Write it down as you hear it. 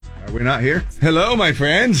Are we not here? Hello, my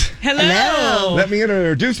friends. Hello. Let me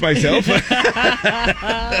introduce myself.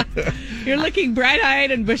 You're looking bright-eyed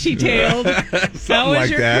and bushy-tailed. How was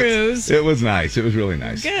your cruise? It was nice. It was really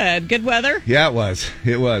nice. Good. Good weather? Yeah, it was.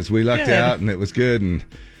 It was. We lucked Good. out, and it was good. And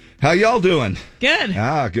how y'all doing? Good.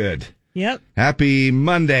 Good. Yep. Happy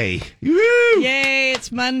Monday. Woo! Yay,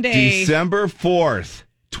 it's Monday. December 4th,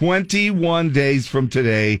 21 days from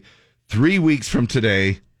today, 3 weeks from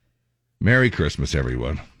today. Merry Christmas,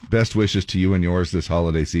 everyone. Best wishes to you and yours this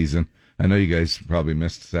holiday season. I know you guys probably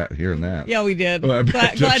missed that, hearing that. Yeah, we did. Well,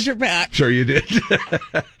 glad you're back. Sure you did.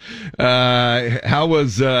 How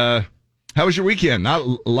was your weekend? Not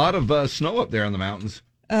a lot of snow up there in the mountains.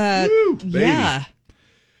 Woo, baby. Yeah.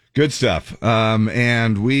 Good stuff.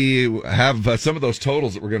 And we have some of those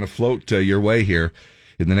totals that we're going to float your way here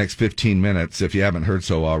in the next 15 minutes, if you haven't heard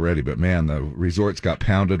so already. But, man, the resorts got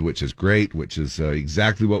pounded, which is great, which is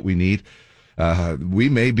exactly what we need. We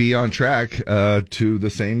may be on track to the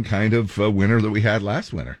same kind of winter that we had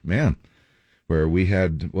last winter, man, where we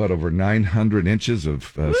had, over 900 inches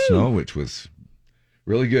of snow, which was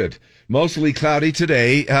really good. Mostly cloudy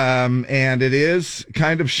today, and it is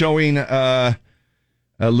kind of showing a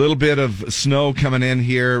little bit of snow coming in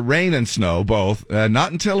here, rain and snow, both.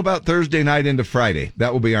 Not until about Thursday night into Friday.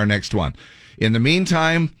 That will be our next one. In the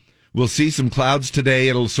meantime, we'll see some clouds today.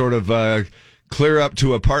 It'll sort of clear up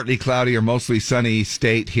to a partly cloudy or mostly sunny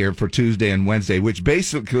state here for Tuesday and Wednesday, which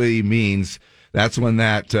basically means that's when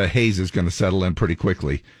that haze is going to settle in pretty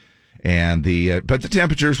quickly. And but the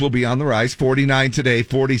temperatures will be on the rise. 49 today,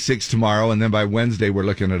 46 tomorrow, and then by Wednesday we're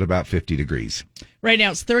looking at about 50 degrees. Right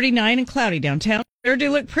now it's 39 and cloudy downtown. Sure do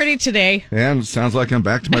look pretty today. And it sounds like I'm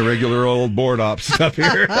back to my regular old board op stuff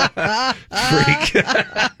here. Freak.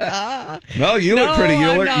 No, you look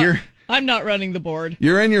pretty. I'm not running the board.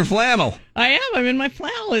 You're in your flannel. I am. I'm in my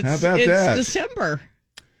flannel. How about that? It's December.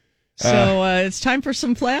 So it's time for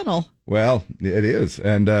some flannel. Well, it is.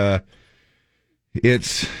 And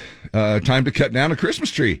it's time to cut down a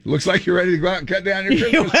Christmas tree. Looks like you're ready to go out and cut down your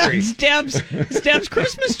Christmas tree. It's Deb's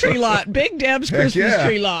Christmas tree lot. Big Deb's Christmas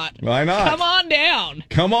tree lot. Why not? Come on down.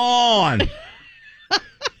 Come on.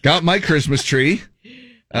 Got my Christmas tree.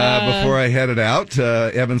 Before I headed out,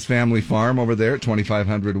 Evans Family Farm over there at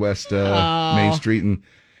 2500 West Main Street.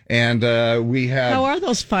 And we have... How are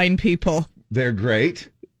those fine people? They're great.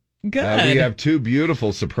 Good. We have two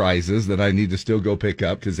beautiful surprises that I need to still go pick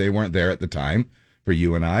up because they weren't there at the time for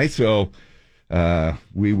you and I. So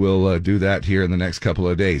we will do that here in the next couple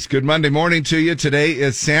of days. Good Monday morning to you. Today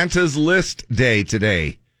is Santa's List Day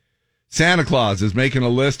today. Santa Claus is making a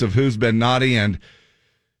list of who's been naughty and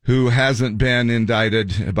who hasn't been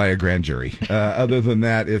indicted by a grand jury. Other than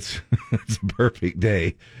that, it's a perfect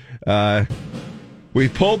day. We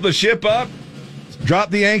pulled the ship up,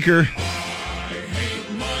 dropped the anchor. I hate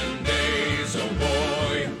Mondays, oh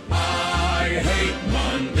boy, I hate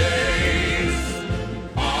Mondays.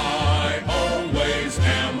 I always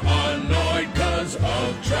am annoyed 'cause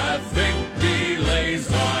of traffic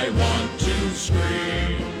delays. I want to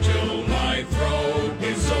scream till my throat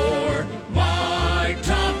is sore. My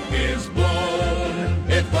top is blown.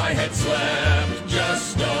 If I had slept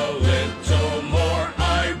just a little more,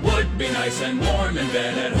 I would be nice and warm in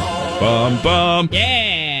bed at home. Bum, bum.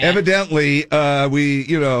 Yeah. Evidently,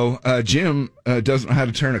 Jim doesn't know how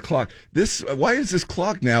to turn a clock. Why is this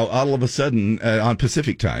clock now all of a sudden on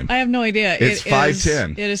Pacific time? I have no idea. It's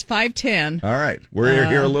 5:10. It is 5:10. All right. We're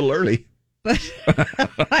here a little early. But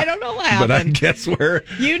I don't know what happened. But I guess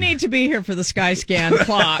You need to be here for the Skyscan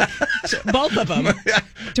clock. Both of them.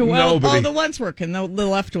 Nobody. The one's working. The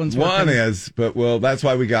left one's working. One is, but that's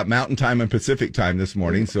why we got Mountain Time and Pacific Time this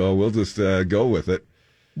morning, so we'll just go with it.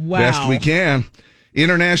 Wow. Best we can.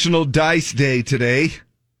 International Dice Day today.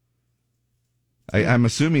 I'm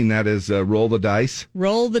assuming that is roll the dice.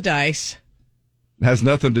 Roll the dice. Has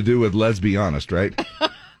nothing to do with Let's Be Honest, right?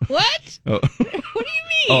 What? Oh. What do you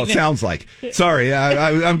mean? Oh, it sounds like. Sorry,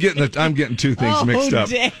 I'm getting two things mixed up.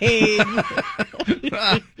 Dave.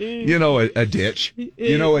 You know a ditch.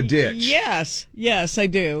 You know a ditch. Yes, I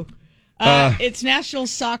do. It's National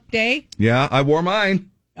Sock Day. Yeah, I wore mine.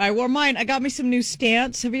 I wore mine. I got me some new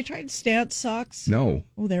Stance. Have you tried Stance socks? No.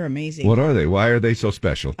 Oh, they're amazing. What are they? Why are they so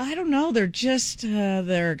special? I don't know. They're just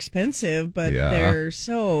they're expensive, but they're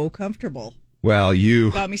so comfortable. Well,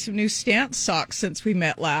 you got me some new Stance socks since we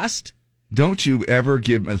met last. Don't you ever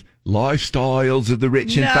give me lifestyles of the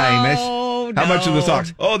rich and famous? How much are the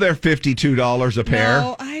socks? Oh, they're $52 a pair.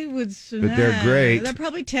 No, I would. But they're great. They're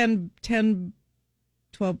probably $10,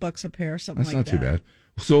 $12 a pair, something That's like that. not too bad.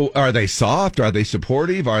 So are they soft? Are they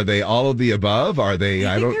supportive? Are they all of the above? Are they?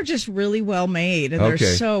 I think they're just really well made, and they're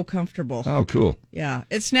so comfortable. Oh, cool. Yeah,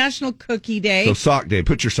 it's National Cookie Day. So sock day.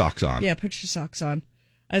 Put your socks on. Yeah, put your socks on.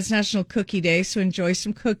 It's National Cookie Day, so enjoy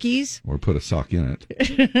some cookies. Or put a sock in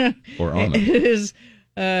it. Or on it. It is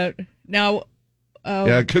now.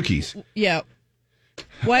 Cookies. Yeah.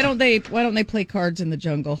 Why don't they play cards in the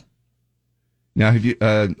jungle? Now, have you?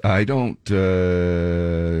 I don't.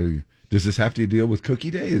 Does this have to deal with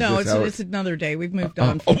Cookie Day? No, it's another day. We've moved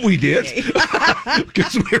on. We did?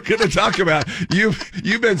 Because we're going to talk about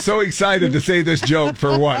you've been so excited to say this joke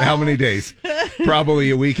for what? How many days? Probably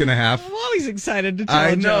a week and a half. I'm always excited to tell I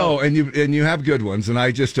a know, joke. and you have good ones. And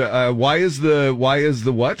I just why is the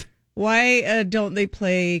what? Why don't they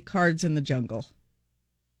play cards in the jungle?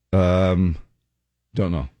 Don't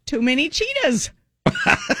know. Too many cheetahs.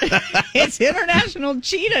 It's International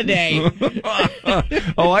Cheetah Day.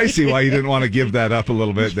 Oh, I see why you didn't want to give that up a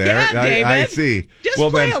little bit there. Yeah, David. I see. Just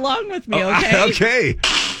play along with me, okay? Okay.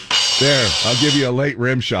 There, I'll give you a late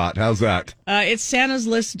rim shot. How's that? It's Santa's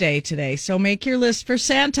List Day today, so make your list for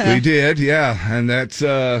Santa. We did, yeah. And that's,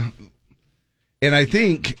 and I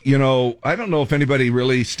think, I don't know if anybody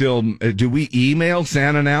really still, do we email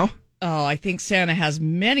Santa now? Oh, I think Santa has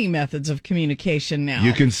many methods of communication now.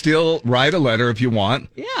 You can still write a letter if you want.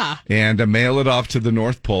 Yeah. And mail it off to the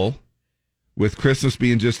North Pole. With Christmas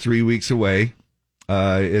being just 3 weeks away,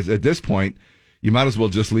 at this point, you might as well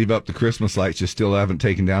just leave up the Christmas lights you still haven't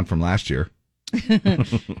taken down from last year.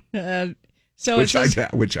 Which I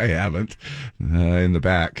haven't in the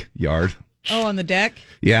backyard. Oh, on the deck?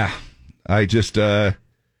 Yeah. I just leave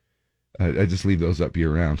those up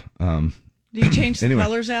year round. Do you change the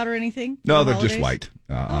colors out or anything? No, they're just white.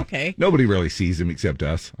 Okay. Nobody really sees them except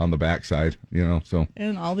us on the backside, so.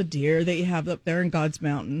 And all the deer that you have up there in God's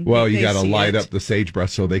Mountain. Well, you got to light up the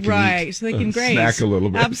sagebrush so they can eat, so they can graze. Snack a little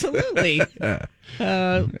bit. Absolutely.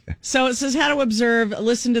 So it says how to observe.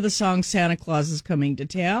 Listen to the song Santa Claus is Coming to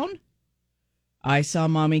Town. I saw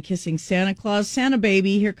Mommy kissing Santa Claus. Santa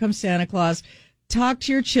baby, here comes Santa Claus. Talk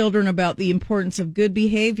to your children about the importance of good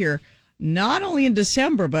behavior. Not only in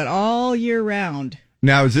December, but all year round.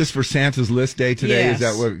 Now, is this for Santa's List Day today? Yes. Is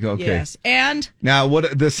that what? Okay. Yes. And now,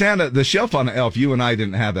 what the shelf on the elf? You and I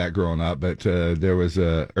didn't have that growing up, but there was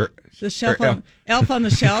a the shelf elf on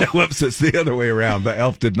the shelf. Whoops! It's the other way around. The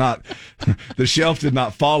elf did not. The shelf did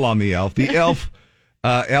not fall on the elf. The elf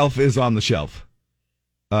is on the shelf.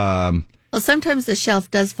 Well, sometimes the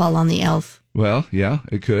shelf does fall on the elf. Well, yeah,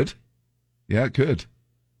 it could. Yeah, it could.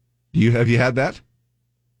 Have you had that?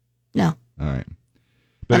 No. All right.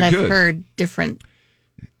 But I've heard different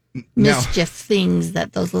mischief things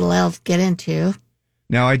that those little elves get into.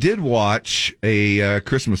 Now, I did watch a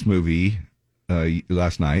Christmas movie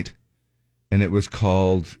last night, and it was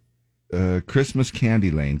called Christmas Candy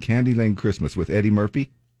Lane Christmas with Eddie Murphy.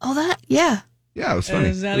 Oh, yeah. Yeah, it was funny.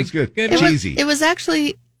 It was good. Cheesy. It was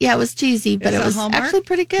actually, it was cheesy, but it was actually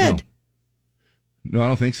pretty good. No, I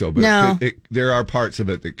don't think so. But there are parts of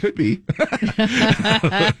it that could be.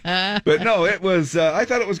 But no, it was. I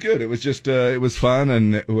thought it was good. It was just. It was fun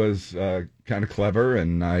and it was kind of clever.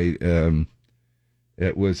 And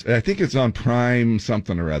it was. I think it's on Prime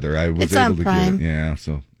something or other. It's able to Prime. Get it. Yeah.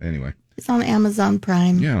 So anyway, it's on Amazon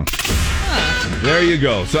Prime. Yeah. There you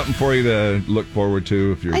go. Something for you to look forward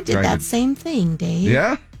to if you're. I did that same thing, Dave.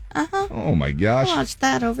 Yeah. Uh-huh. Oh, my gosh. I watched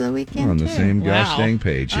that over the weekend, We're on the same gosh dang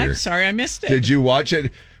page here. I'm sorry I missed it. Did you watch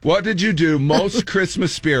it? What did you do most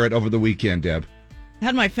Christmas spirit over the weekend, Deb? I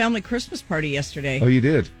had my family Christmas party yesterday. Oh, you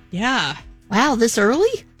did? Yeah. Wow, this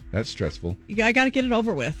early? That's stressful. I got to get it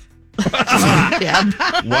over with.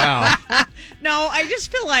 Wow. No, I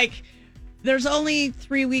just feel like there's only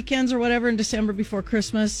 3 weekends or whatever in December before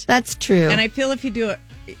Christmas. That's true. And I feel if you do it,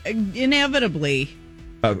 inevitably...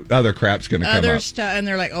 other crap's going to come up. Stuff, and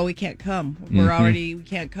they're like, "Oh, we can't come. We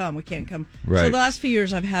can't come. We can't come." Right. So the last few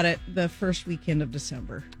years, I've had it the first weekend of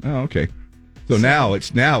December. Oh, okay. So now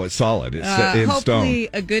it's solid. It's in stone. Hopefully,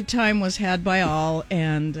 a good time was had by all,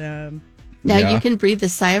 and now you can breathe a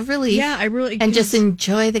sigh of relief. Yeah, I really and just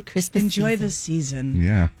enjoy the Christmas. Enjoy the season.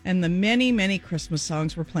 Yeah, and the many, many Christmas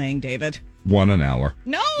songs we're playing, David. 1 an hour.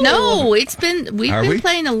 No, we've been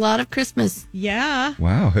playing a lot of Christmas. Yeah.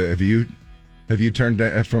 Wow. Have you turned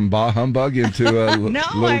from bah humbug into a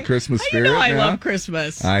little Christmas spirit? You know I love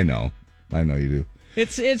Christmas. I know you do.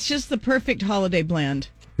 It's just the perfect holiday blend.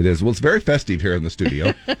 It is. Well, it's very festive here in the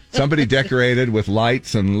studio. Somebody decorated with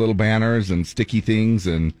lights and little banners and sticky things,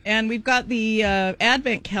 and we've got the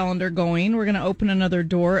Advent calendar going. We're going to open another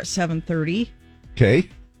door at 7:30. Okay.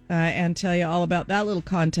 And tell you all about that little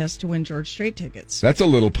contest to win George Strait tickets. That's a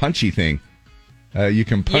little punchy thing. You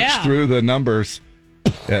can punch through the numbers.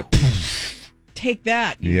 Take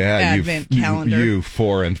that, you Yeah, Advent calendar. You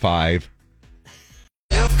 4 and 5.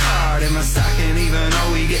 Card in my socket, even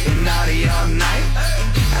though we getting naughty all night.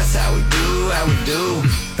 That's how we do.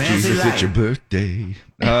 Fancy Jesus, life. it's your birthday.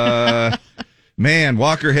 Man,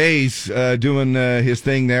 Walker Hayes doing his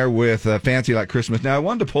thing there with Fancy Like Christmas. Now, I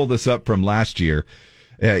wanted to pull this up from last year.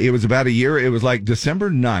 It was about a year. It was like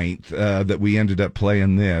December 9th that we ended up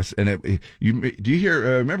playing this. And do you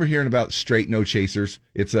remember hearing about Straight No Chasers?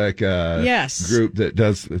 It's like a group that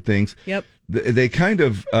does things. Yep. They kind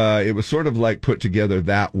of, it was sort of like put together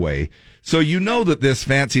that way. So you know that this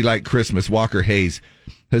Fancy Like Christmas, Walker Hayes,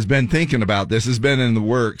 has been thinking about this, has been in the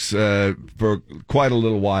works for quite a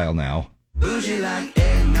little while now. Bougie like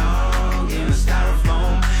eggnog in a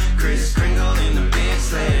styrofoam. Chris Kringle in the big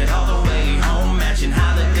sled all the way home. Matching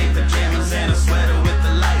holiday pajamas and a sweater with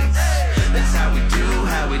the lights. That's how we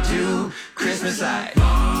do Christmas like. Christmas like.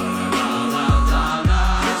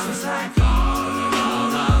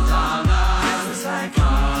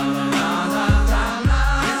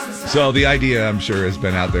 So the idea, I'm sure, has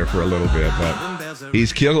been out there for a little bit, but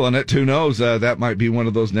he's killing it. Who knows? That might be one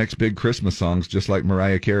of those next big Christmas songs, just like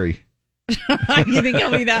Mariah Carey. You think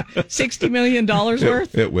it'll be that $60 million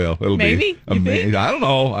worth? It will. It'll Maybe? be amazing. I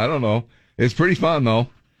don't know. It's pretty fun, though.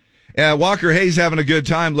 Walker Hayes having a good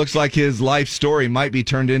time. Looks like his life story might be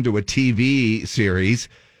turned into a TV series.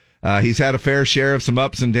 He's had a fair share of some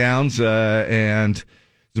ups and downs, and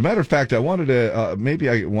as a matter of fact, I wanted to I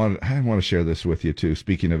want to share this with you too.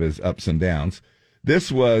 Speaking of his ups and downs, this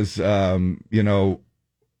was him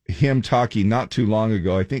talking not too long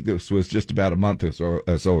ago. I think this was just about a month or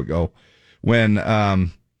so ago, when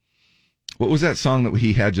what was that song that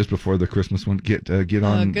he had just before the Christmas one? Get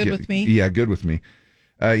on, With Me. Yeah, Good With Me.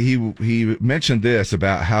 He mentioned this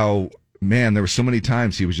about how, man, there were so many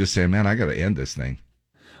times he was just saying, man, I got to end this thing.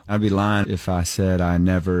 I'd be lying if I said I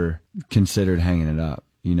never considered hanging it up,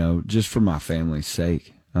 just for my family's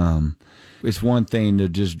sake. It's one thing to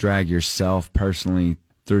just drag yourself personally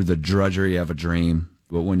through the drudgery of a dream,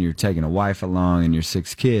 but when you're taking a wife along and your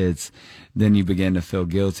 6 kids, then you begin to feel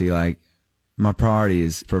guilty, like, my priority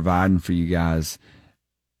is providing for you guys.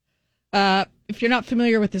 If you're not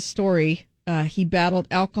familiar with this story, he battled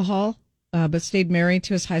alcohol, but stayed married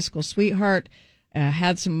to his high school sweetheart,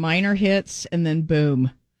 had some minor hits, and then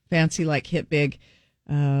boom, Fancy Like hit big.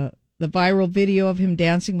 The viral video of him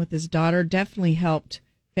dancing with his daughter definitely helped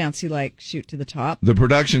Fancy Like shoot to the top. The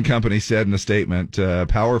production company said in a statement,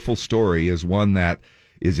 powerful story is one that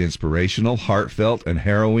is inspirational, heartfelt, and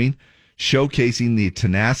harrowing, showcasing the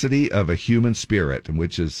tenacity of a human spirit,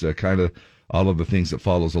 which is kind of all of the things that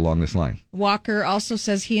follows along this line. Walker also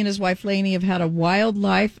says he and his wife Lainey have had a wild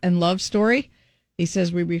life and love story. He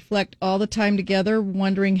says we reflect all the time together,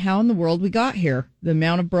 wondering how in the world we got here. The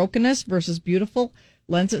amount of brokenness versus beautiful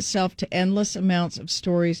lends itself to endless amounts of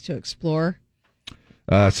stories to explore.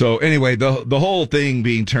 So anyway, the whole thing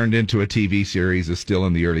being turned into a TV series is still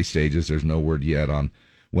in the early stages. There's no word yet on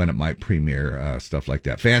when it might premiere, stuff like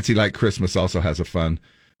that. Fancy Like Christmas also has a fun.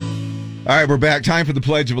 All right, we're back. Time for the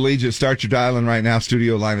Pledge of Allegiance. Start your dialing right now.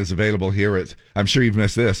 Studio line is available here at, I'm sure you've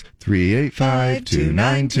missed this,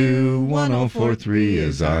 385-292-1043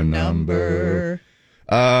 is our number.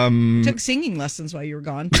 Took singing lessons while you were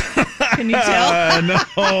gone. Can you tell?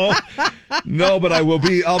 No, but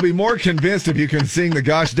I'll be more convinced if you can sing the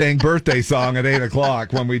gosh dang birthday song at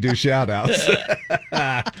 8:00 when we do shout outs.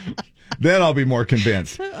 Then I'll be more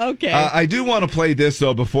convinced. Okay. I do want to play this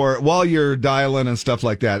though while you're dialing and stuff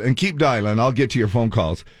like that, and keep dialing. I'll get to your phone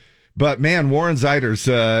calls. But man, Warren Zeiders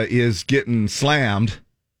is getting slammed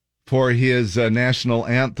for his national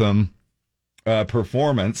anthem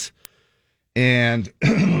performance. And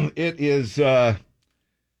it is, I'll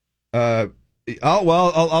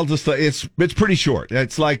just, it's pretty short.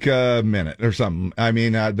 It's like a minute or something. I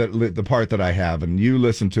mean, the part that I have, and you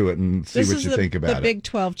listen to it and see what you think about it. This is the Big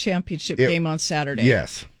 12 championship game on Saturday.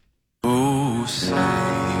 Yes. Oh, say,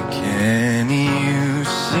 can you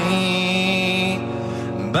see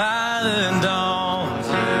by the dawn's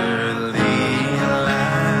early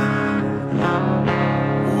light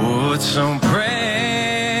what so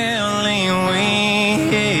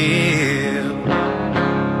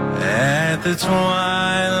the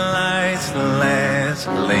twilight's last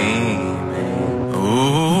gleaming.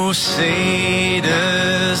 Oh, say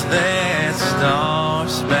does that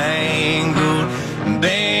star-spangled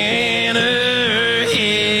banner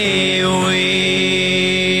here wave?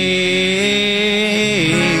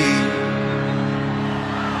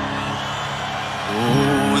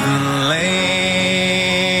 Oh, the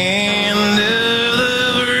land of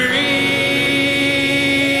the free.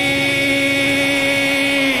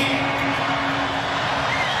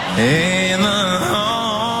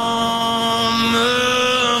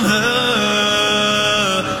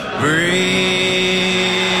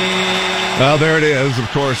 Well, there it is. Of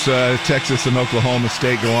course, Texas and Oklahoma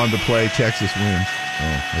State go on to play. Texas wins.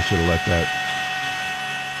 Oh, I should have let that.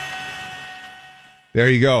 There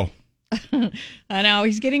you go. I know,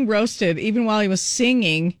 he's getting roasted. Even while he was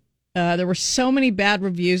singing, there were so many bad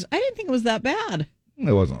reviews. I didn't think it was that bad.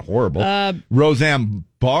 It wasn't horrible. Roseanne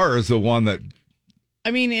Barr is the one that I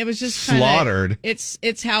mean, it was just kinda, slaughtered.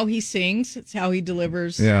 It's how he sings. It's how he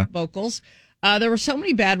delivers vocals. There were so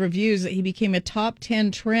many bad reviews that he became a top 10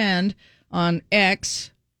 trend on X,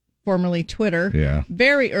 formerly Twitter. Yeah.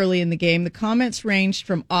 Very early in the game. The comments ranged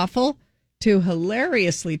from awful to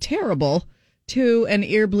hilariously terrible to an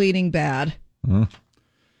ear-bleeding bad.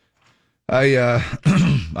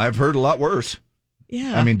 I've heard a lot worse.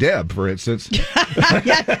 Yeah. I mean, Deb, for instance.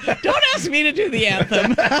 Yeah, don't ask me to do the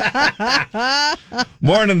anthem.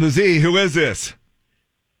 Morning, the Z. Who is this?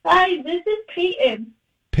 Hi, this is Peyton.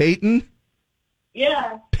 Peyton?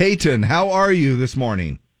 Yeah, Peyton, how are you this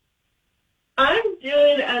morning? I'm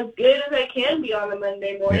doing as good as I can be on a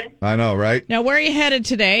Monday morning. I know, right? Now, where are you headed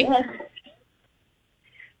today?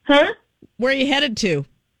 Huh? Where are you headed to?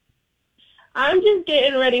 I'm just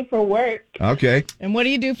getting ready for work. Okay. And what do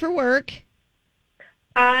you do for work?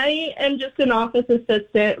 I am just an office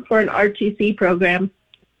assistant for an RTC program.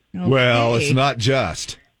 Well, Okay. it's not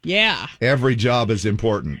just. Yeah. Every job is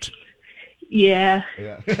important. Yeah,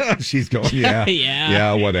 Yeah. She's going, yeah. Yeah.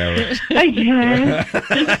 Yeah, whatever. I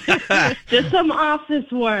guess. Just some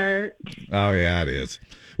office work. Oh, yeah, it is.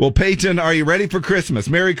 Well, Peyton, are you ready for Christmas?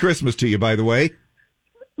 Merry Christmas to you, by the way.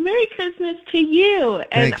 Merry Christmas to you.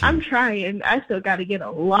 And Thank you. I'm trying. I still got to get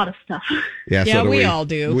a lot of stuff. Yeah, Yeah, so do we all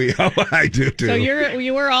do. I do, too. So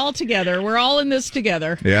we're all together. We're all in this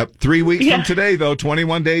together. Yep. 3 weeks Yeah. from today, though,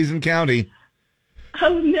 21 days in county.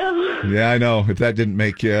 Oh, no. Yeah, I know. If that didn't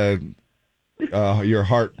make your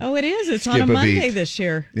heart. Oh, it is. It's on Skip a a Monday beat. this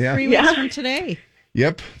year. Yeah. 3 weeks Yeah. from today.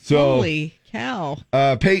 Yep. So, Holy cow.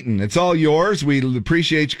 Peyton, it's all yours. We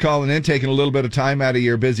appreciate you calling in, taking a little bit of time out of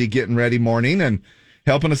your busy getting ready morning and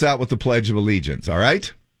helping us out with the Pledge of Allegiance. All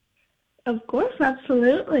right? Of course,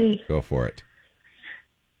 absolutely. Go for it.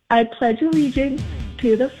 I pledge allegiance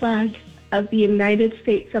to the flag of the United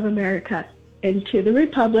States of America and to the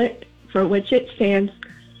republic for which it stands,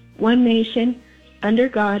 one nation, under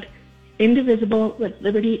God, indivisible, with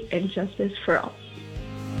liberty and justice for all.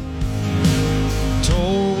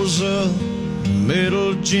 Tour was up middle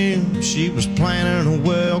of June. She was planning a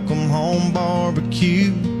welcome home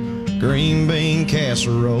barbecue, green bean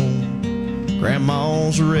casserole,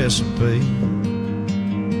 grandma's recipe.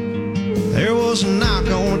 There was a knock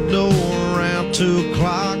on the door around 2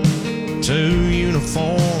 o'clock. 2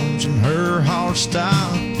 uniforms and her heart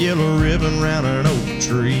stopped. Yellow ribbon round an oak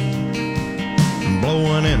tree and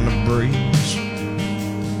blowing in the breeze.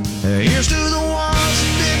 Here's to the ones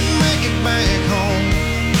that didn't make it back home,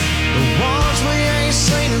 the ones we ain't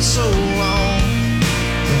seen in so long.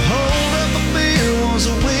 The hold up a beer was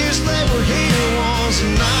a wish they were here, was a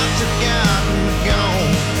not forgotten or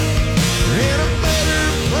gone. We're in a better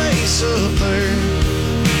place up there,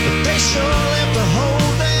 but they sure left a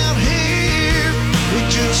hole down here. We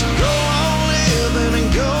just go on living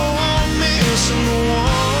and go on missing the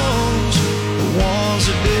ones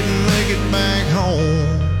that didn't make it back home.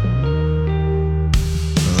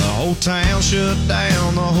 The whole town shut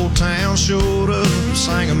down, the whole town showed up,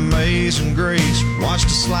 sang Amazing Grace, watched a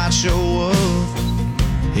slideshow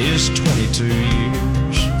of his 22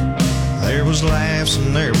 years. There was laughs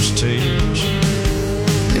and there was tears,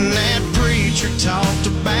 and that preacher talked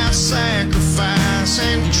about sacrifice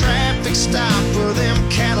and traffic stop for them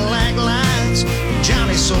Cadillac lights.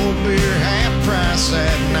 Johnny sold beer half price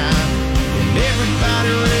that night, and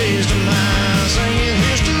everybody raised a mind, singing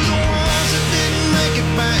here's to the ones that didn't make it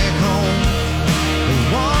back home, the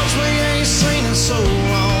ones we ain't seen in so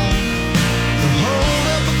long. The hold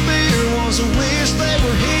up a beer was a wish they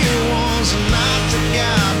were here, was a not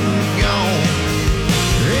forgotten or gone.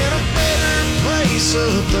 They're in a better place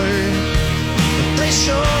up there, but they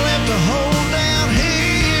sure left a hole down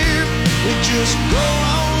here. We just go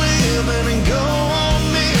on living and go on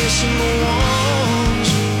missing the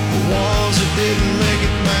ones that didn't make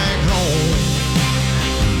it back home.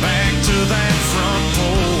 Back to that front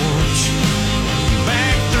porch,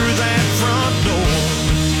 back through that front door,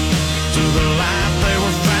 to the life they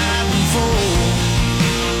were fighting for.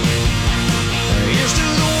 Here's to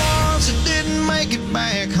the ones that didn't make it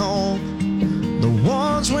back home, the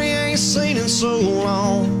ones we ain't seen in so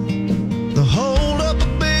long. The hold up a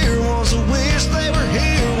beer was a wish they were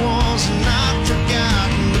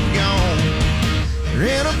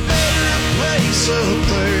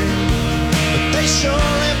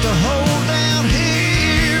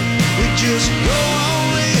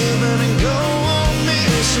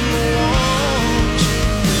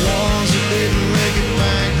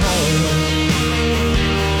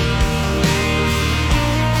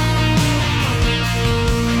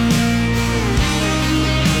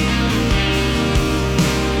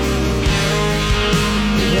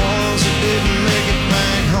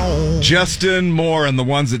Justin Moore and the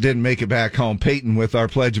ones that didn't make it back home. Peyton with our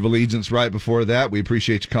Pledge of Allegiance right before that. We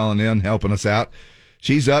appreciate you calling in, helping us out.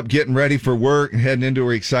 She's up, getting ready for work, and heading into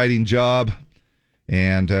her exciting job,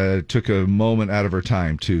 and took a moment out of her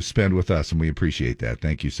time to spend with us, and we appreciate that.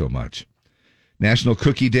 Thank you so much. National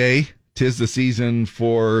Cookie Day. 'Tis the season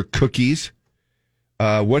for cookies.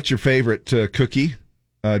 What's your favorite cookie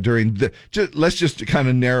during the... let's just kind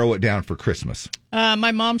of narrow it down for Christmas.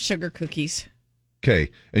 My mom's sugar cookies.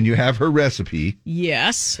 Okay, and you have her recipe.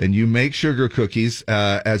 Yes. And you make sugar cookies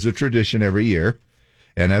as a tradition every year.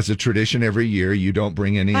 And as a tradition every year, you don't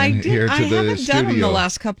bring any here to the studio. I haven't done them the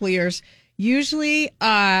last couple of years. Usually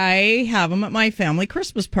I have them at my family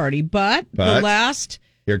Christmas party, but the last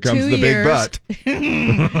here comes 2 the years, big but.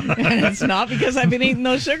 And it's not because I've been eating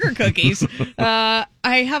those sugar cookies.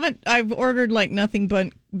 I've ordered like nothing but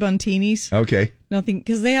buntinis. Okay. Nothing,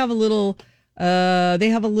 because they have a little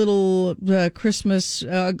Christmas,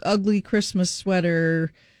 ugly Christmas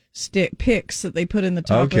sweater stick picks that they put in the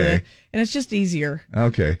top of it, and it's just easier.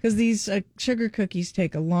 Okay. Because these sugar cookies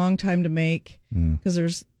take a long time to make,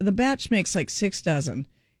 because the batch makes like 6 dozen,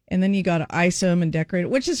 and then you got to ice them and decorate it,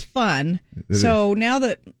 which is fun. So now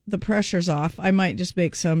that the pressure's off, I might just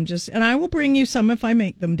bake some, and I will bring you some if I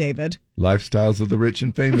make them, David. Lifestyles of the rich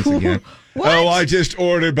and famous again. What? Oh, I just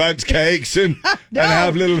order bunch cakes and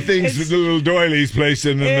have little things with the little doilies placed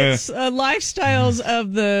in them. It's lifestyles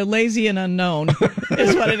of the lazy and unknown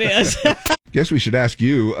is what it is. Guess we should ask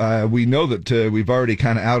you. We know that we've already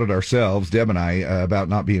kind of outed ourselves, Deb and I, about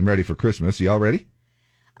not being ready for Christmas. Y'all ready?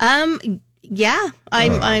 Yeah,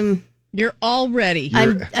 I'm. You're all ready.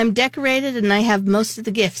 I'm decorated and I have most of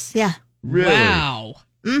the gifts. Yeah. Really? Wow.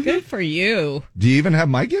 Mm-hmm. Good for you. Do you even have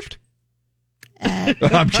my gift?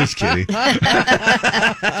 I'm just kidding. Do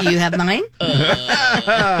you have mine?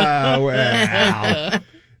 Wow.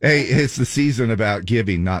 Hey, it's the season about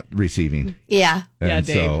giving, not receiving. Yeah. And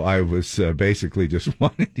Dave. so I was basically just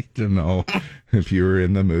wanting to know if you were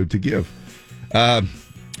in the mood to give.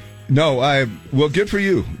 No, well, good for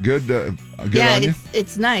you. Good on you.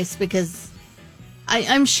 It's nice because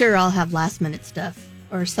I'm sure I'll have last minute stuff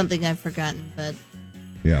or something I've forgotten, but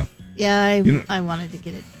yeah, I wanted to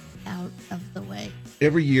get it out of the way.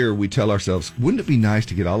 Every year we tell ourselves, wouldn't it be nice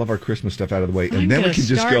to get all of our Christmas stuff out of the way, and then we can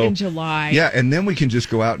just go in July. Yeah, and then we can just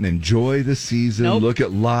go out and enjoy the season, look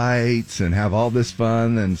at lights, and have all this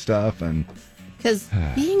fun and stuff. And because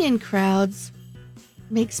being in crowds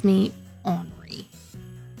makes me ornery.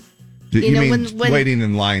 You mean when waiting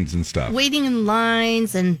in lines and stuff? Waiting in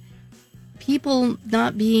lines and people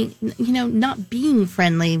not being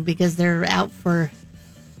friendly because they're out for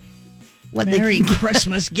what Merry they can.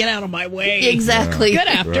 Christmas, get out of my way. Exactly. Good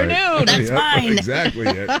afternoon. Right. That's mine. Exactly.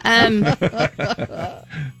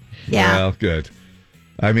 Yeah. Well, good.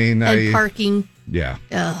 I mean, and parking. Yeah.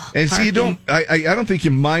 Ugh, and parking. see, I don't think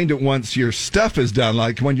you mind it once your stuff is done,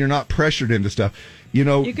 like when you're not pressured into stuff. You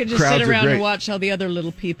could just sit around and watch all the other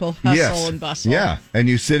little people hustle and bustle. Yeah, and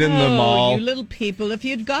you sit in the mall. You little people, if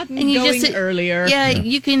you'd gotten going earlier. Yeah,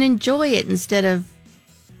 you can enjoy it instead of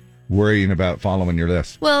worrying about following your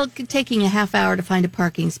list. Well, taking a half hour to find a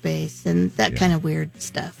parking space and that kind of weird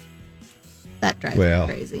stuff. That drives me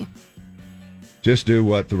crazy. Just do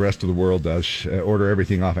what the rest of the world does. Order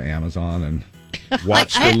everything off of Amazon and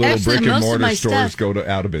watch the little brick and mortar stores go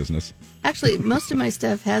out of business. Actually, most of my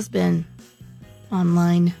stuff has been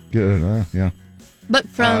online. Good, yeah. But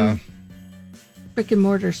from brick and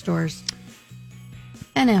mortar stores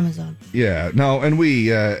and Amazon. Yeah, no, and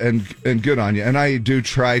we and good on you. And I do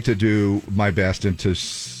try to do my best into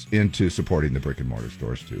supporting the brick and mortar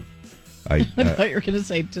stores too. I thought you were going to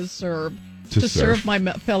say to serve. To serve my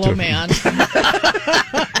fellow man.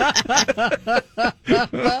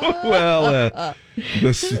 Well,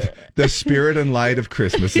 the spirit and light of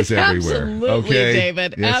Christmas is everywhere. Absolutely, okay?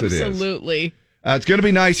 David. Yes, absolutely. It's going to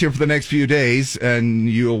be nice here for the next few days, and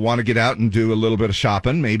you'll want to get out and do a little bit of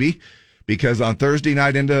shopping, maybe, because on Thursday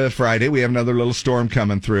night into Friday, we have another little storm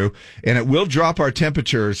coming through, and it will drop our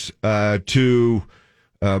temperatures to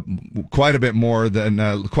quite a bit lower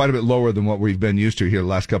than what we've been used to here the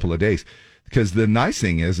last couple of days. Because the nice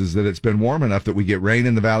thing is that it's been warm enough that we get rain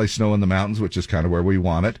in the valley, snow in the mountains, which is kind of where we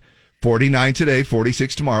want it. 49 today,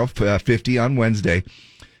 46 tomorrow, 50 on Wednesday.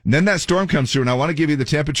 And then that storm comes through, and I want to give you the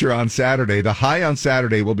temperature on Saturday. The high on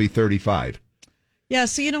Saturday will be 35. Yeah,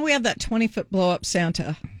 so we have that 20-foot blow-up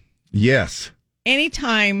Santa. Yes.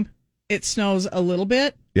 Anytime it snows a little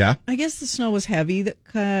bit, yeah. I guess the snow was heavy,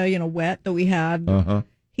 wet that we had.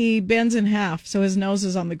 He bends in half, so his nose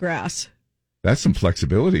is on the grass. That's some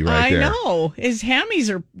flexibility right I there. know. His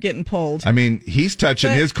hammies are getting pulled. I mean, he's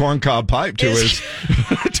touching But- his corncob pipe to his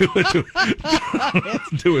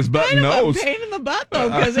to his button Kind of nose. a pain in the butt, though,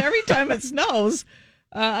 because every time it snows,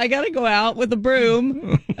 I got to go out with a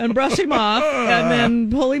broom and brush him off and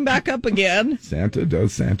then pull him back up again. Santa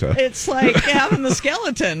does Santa. It's like having the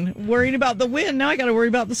skeleton, worried about the wind. Now I got to worry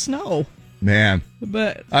about the snow. Man,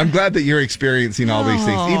 But I'm glad that you're experiencing all these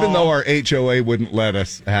things, Oh. even though our HOA wouldn't let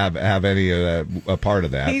us have any a part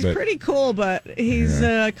of that. he's but pretty cool, but he's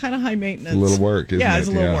kind of high maintenance. a little work, isn't yeah, it? it's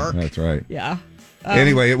a little work. That's right. Yeah.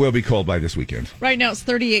 Anyway, it will be cold by this weekend. Right now it's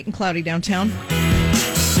 38 and cloudy downtown.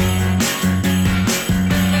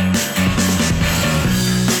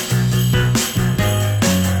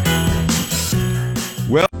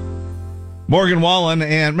 Well, Morgan Wallen,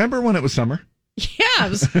 and remember when it was summer? Yeah,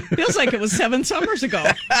 feels like it was 7 summers ago.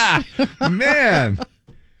 Man,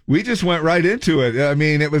 we just went right into it. I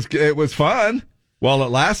mean, it was fun while it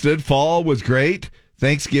lasted. Fall was great.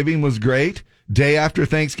 Thanksgiving was great. Day after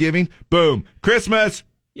Thanksgiving, boom, Christmas,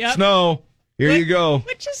 Yep. snow. Here you go.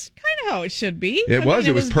 Which is kind of how it should be. It was.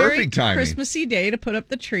 It was very perfect timing. Christmassy day to put up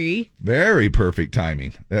the tree. Very perfect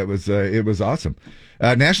timing. That was it was awesome.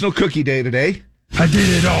 National Cookie Day today. I did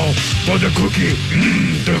it all for the cookie,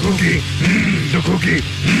 the cookie, the cookie,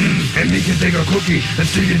 and me can take a cookie and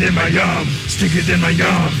stick it in my yum, stick it in my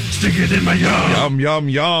yum, stick it in my yum. Yum yum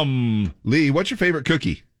yum. Lee, what's your favorite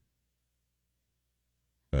cookie?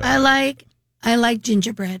 I like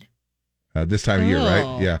gingerbread. This time of year,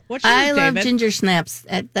 right? Yeah. What's yours, I love David? ginger snaps.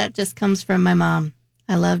 That just comes from my mom.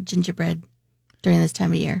 I love gingerbread during this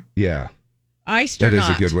time of year. Yeah. Iced or That is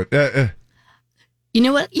not? a good one. You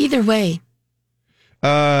know what? Either way,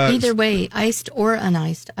 Uh, iced or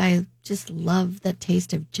uniced, I just love the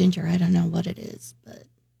taste of ginger. I don't know what it is, but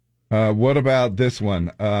what about this one?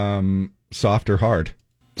 Soft or hard?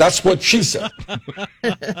 That's what she said.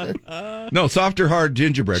 No, soft or hard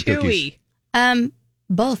gingerbread cookies. Chewy.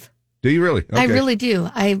 both. Do you really? I Okay. really do.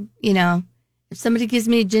 If somebody gives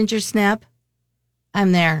me a ginger snap,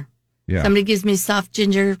 I'm there. Yeah. Somebody gives me a soft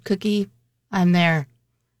ginger cookie, I'm there.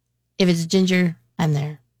 If it's ginger, I'm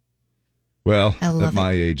there. Well, I love at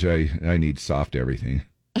my age, I need soft everything.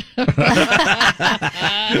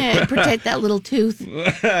 Yeah, protect that little tooth.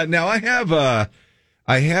 Now I have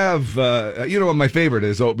my favorite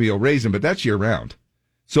is oatmeal raisin, but that's year round.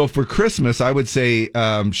 So for Christmas, I would say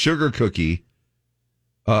sugar cookie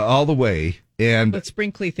all the way. And With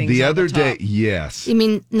sprinkly things the on other the day, top. yes. You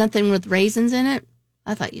mean nothing with raisins in it?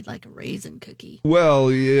 I thought you'd like a raisin cookie.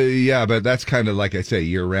 Well, yeah, but that's kind of like I say,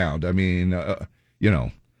 year round. I mean, you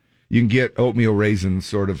can get oatmeal raisins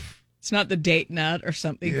sort of. It's not the date nut or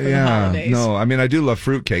something for the holidays. No, I mean, I do love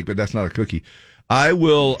fruitcake, but that's not a cookie. I'm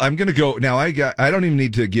going to go now. I don't even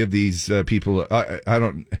need to give these people. I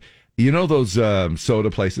don't. You know those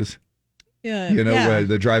soda places. Yeah,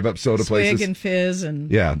 The drive-up soda Swig places. and Fizz and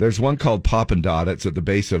Yeah, there's one called Pop and Dot. It's at the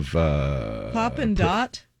base of Pop and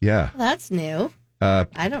Dot. Yeah, Well, that's new. I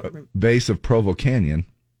don't remember. base of Provo Canyon.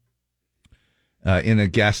 In a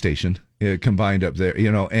gas station, combined up there,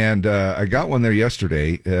 and I got one there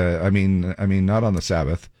yesterday. I mean, not on the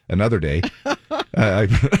Sabbath, another day.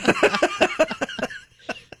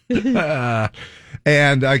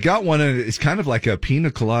 And I got one, and it's kind of like a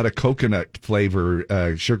pina colada coconut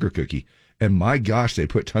flavor sugar cookie. And my gosh, they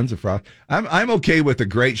put tons of frost. I'm okay with a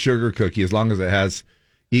great sugar cookie as long as it has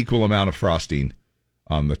equal amount of frosting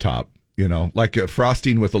on the top. Like a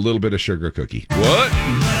frosting with a little bit of sugar cookie. What?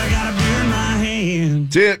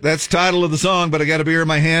 That's it. That's the title of the song, but I got a beer in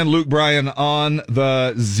my hand. Luke Bryan on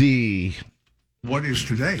the Z. What is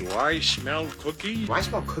today? Do I smell cookies? Do I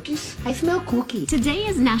smell cookies? I smell cookies. Today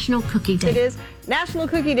is National Cookie Day. It is National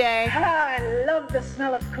Cookie Day. I love the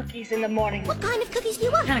smell of cookies in the morning. What kind of cookies do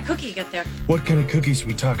you want? What kind of cookie you got there? What kind of cookies are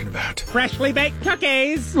we talking about? Freshly baked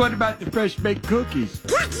cookies. What about the fresh baked cookies?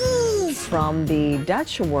 Cookies! From the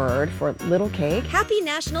Dutch word for little cake. Happy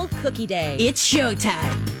National Cookie Day. It's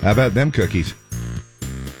showtime. How about them cookies?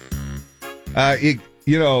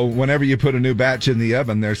 Whenever you put a new batch in the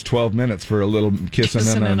oven, there's 12 minutes for a little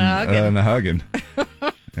kissing and a hugging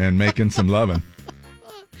and making some loving.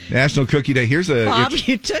 National Cookie Day. Here's a Bob,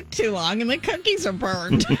 you took too long and the cookies are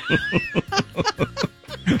burned.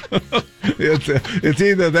 it's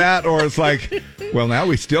either that or it's like, well, now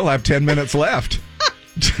we still have 10 minutes left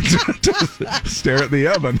to stare at the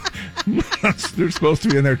oven. They're supposed to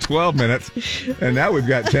be in there 12 minutes, and now we've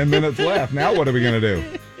got 10 minutes left. Now what are we going to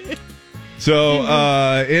do? So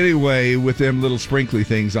anyway, with them little sprinkly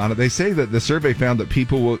things on it, they say that the survey found that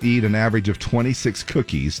people will eat an average of 26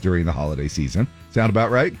 cookies during the holiday season. Sound about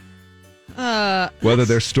right? Whether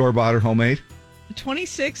they're store-bought or homemade?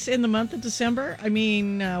 26 in the month of December. I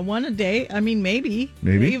mean, one a day. I mean, maybe.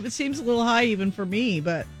 Maybe. It seems a little high even for me,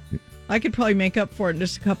 but I could probably make up for it in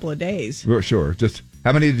just a couple of days. Sure. Just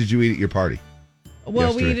how many did you eat at your party?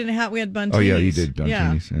 Well, yesterday? we had buntinis. Oh yeah, you did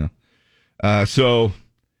buntinis. Yeah.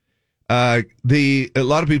 A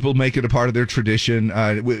lot of people make it a part of their tradition,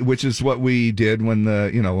 which is what we did when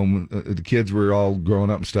the kids were all growing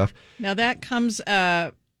up and stuff. Now that comes.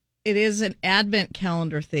 It is an Advent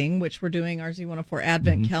calendar thing, which we're doing our Z104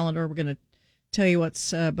 Advent calendar. We're going to tell you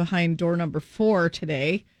what's behind door number 4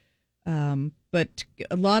 today. But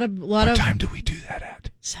a lot of What time do we do that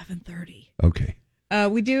at? 7:30. Okay.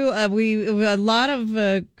 We do a lot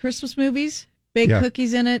of Christmas movies. Bake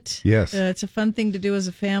cookies in it. Yes. It's a fun thing to do as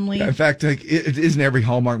a family. In fact, isn't every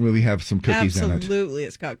Hallmark movie have some cookies in it? Absolutely.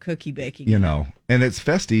 It's got cookie baking. You know, and it's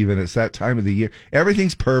festive and it's that time of the year.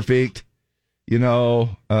 Everything's perfect,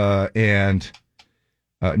 and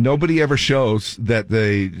nobody ever shows that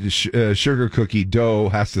the sugar cookie dough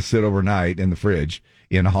has to sit overnight in the fridge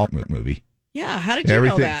in a Hallmark movie. Yeah. How did you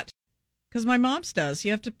know that? Because my mom's does.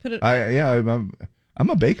 You have to put it. I'm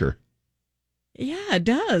a baker. Yeah, it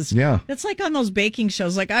does. Yeah. It's like on those baking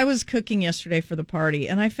shows. Like I was cooking yesterday for the party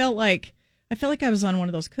and I felt like I was on one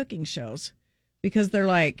of those cooking shows because they're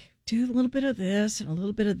like, do a little bit of this and a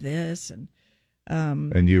little bit of this and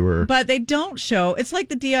you were, but they don't show. It's like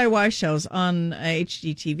the DIY shows on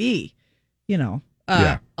HGTV, all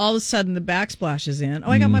of a sudden the backsplash is in.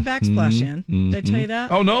 Oh, I got my backsplash in. Did I tell you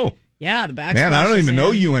that? Oh no. Yeah, the backsplash. Man, I don't is even in. know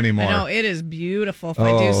you anymore. I know, it is beautiful, if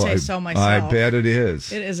I do say so myself. I bet it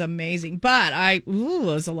is. It is amazing. But it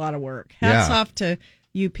was a lot of work. Hats off to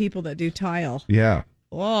you people that do tile. Yeah.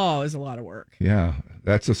 Oh, it was a lot of work. Yeah.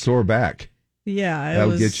 That's a sore back. Yeah.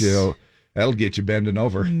 That'll get you bending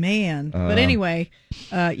over. Man. But anyway,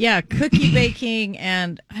 cookie baking,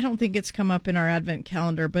 and I don't think it's come up in our Advent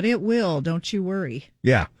calendar, but it will. Don't you worry.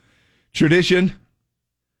 Yeah. Tradition.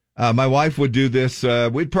 My wife would do this.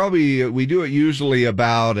 We do it usually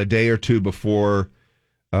about a day or two before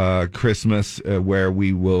Christmas, where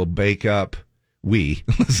we will bake up.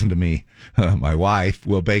 Listen to me. My wife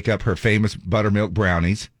will bake up her famous buttermilk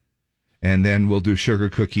brownies, and then we'll do sugar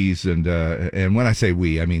cookies. And when I say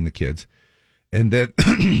we, I mean the kids. And then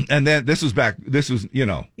this was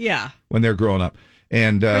when they're growing up.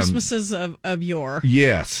 And Christmases of yore.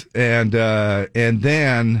 Yes, and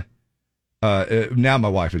then. Now my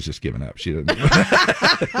wife has just given up. She doesn't.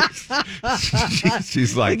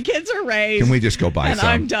 she's like, the kids are raised. Can we just go buy and some?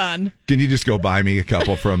 I'm done. Can you just go buy me a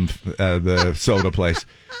couple from the soda place?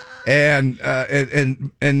 And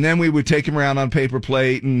then we would take them around on paper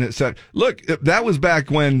plate and said, look, that was back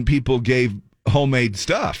when people gave homemade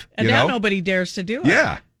stuff. And now nobody dares to do it.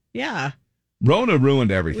 Yeah. Yeah. Rona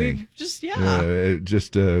ruined everything.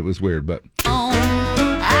 It was weird, but.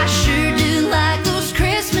 I sure do like those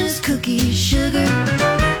Christmas cookies, sugar.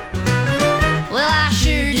 Well, I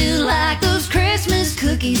sure do like those Christmas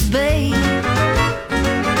cookies, babe.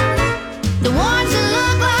 The ones that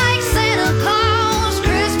look like Santa Claus,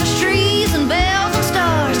 Christmas trees and bells and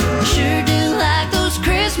stars. I sure do like those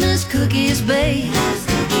Christmas cookies, babe.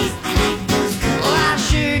 Well, I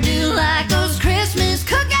sure do like those Christmas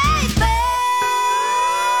cookies, babe.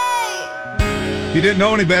 If you didn't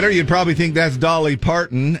know any better, you'd probably think that's Dolly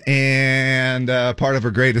Parton and part of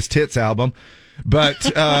her greatest hits album.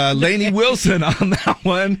 But Lainey Wilson on that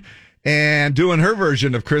one and doing her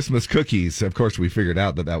version of Christmas cookies. Of course, we figured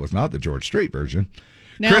out that was not the George Strait version.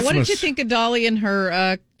 Now, what did you think of Dolly and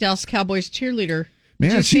her Dallas Cowboys cheerleader? Man,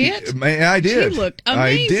 did you see it? I did. She looked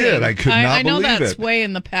amazing. I did. I could not I know believe that's it. way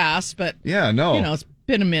in the past, but it's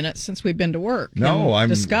been a minute since we've been to work. No, I'm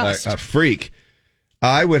disgust. a freak.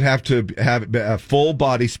 I would have to have a full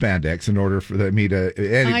body spandex in order for me to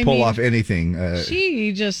pull off anything.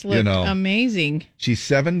 She just looked amazing. She's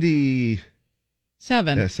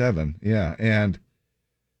 77. 7, yeah. And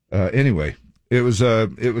anyway, it was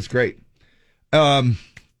great. It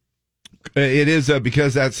is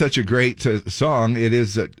because that's such a great song. It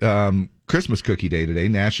is Christmas Cookie Day today,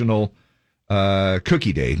 National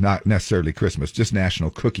Cookie Day, not necessarily Christmas, just National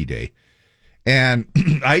Cookie Day. And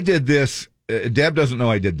I did this. Deb doesn't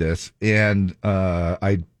know I did this, and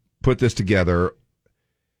I put this together,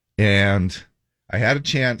 and I had a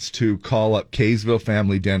chance to call up Kaysville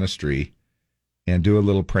Family Dentistry and do a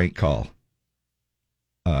little prank call.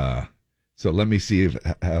 So let me see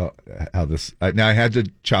how this. Now I had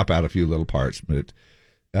to chop out a few little parts, but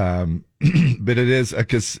it is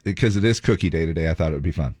because it is Cookie Day today. I thought it would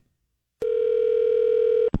be fun.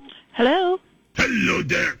 Hello. Hello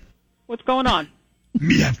there. What's going on?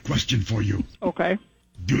 Me have question for you. Okay.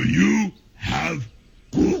 Do you have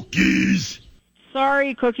cookies?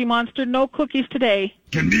 Sorry, Cookie Monster, no cookies today.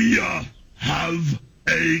 Can me have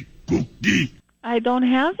a cookie? I don't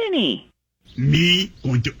have any. Me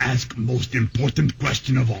going to ask most important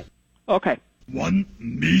question of all. Okay. One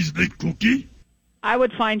measly cookie? I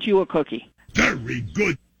would find you a cookie. Very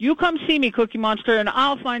good. You come see me, Cookie Monster, and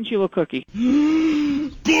I'll find you a cookie.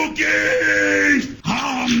 Cookies!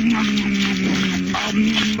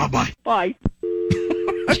 Bye-bye. Bye.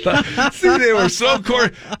 See, they were so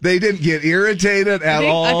they didn't get irritated at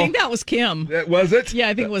all. I think that was Kim. Was it? Yeah,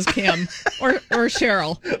 I think it was Kim or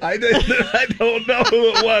Cheryl. I don't know who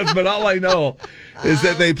it was, but all I know is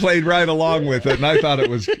that they played right along with it, and I thought it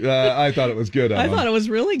was good. I thought it was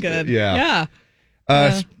really good. Yeah.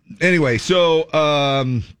 Anyway, so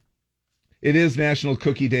it is National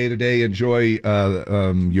Cookie Day today. Enjoy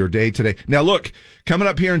your day today. Now, look, coming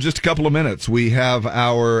up here in just a couple of minutes, we have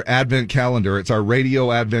our Advent calendar. It's our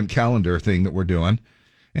radio Advent calendar thing that we're doing,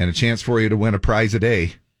 and a chance for you to win a prize a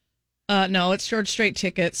day. No, it's George Strait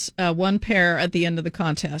tickets, one pair at the end of the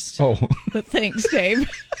contest. Oh, but thanks, Dave.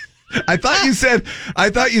 I thought you said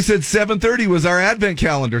 7:30 was our Advent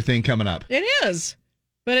calendar thing coming up. It is,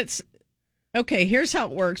 but it's okay. Here's how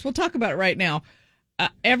it works. We'll talk about it right now.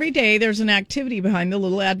 Every day there's an activity behind the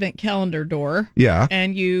little Advent calendar door. Yeah.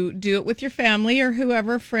 And you do it with your family or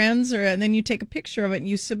whoever, friends, and then you take a picture of it and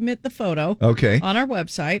you submit the photo on our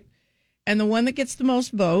website. And the one that gets the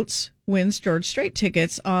most votes wins George Strait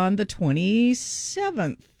tickets on the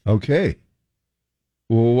 27th. Okay.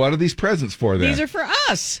 Well, what are these presents for then? These are for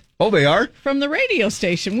us. Oh, they are? From the radio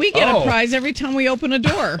station. We get a prize every time we open a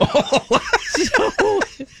door. We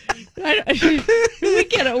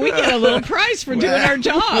get a little prize for doing our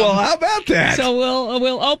job. Well, how about that? So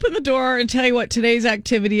we'll open the door and tell you what today's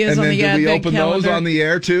activity is on the Advent calendar. And then do we open those on the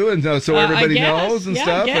air too, and so everybody knows and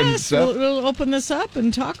stuff? Yes, we'll open this up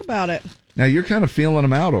and talk about it. Now you're kind of feeling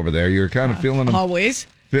them out over there. You're kind of feeling them always.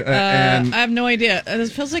 And I have no idea. It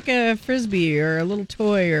feels like a frisbee or a little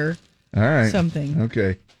toy or all right, something.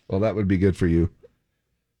 Okay, well that would be good for you.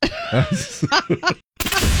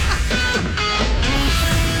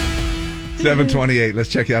 7:28. Let's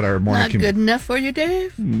check out our morning. Not good enough for you,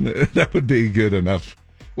 Dave? That would be good enough.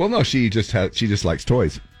 Well, no, she just likes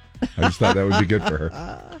toys. I just thought that would be good for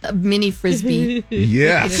her. A mini frisbee.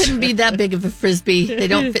 Yes. It couldn't be that big of a frisbee. They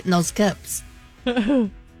don't fit in those cups. No,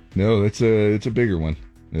 it's a bigger one.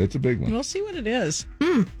 It's a big one. We'll see what it is.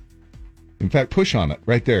 In fact, push on it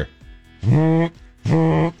right there. Oh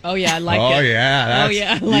yeah, I like it. Oh yeah,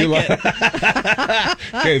 I like it.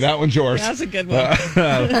 Okay, that one's yours. That's a good one.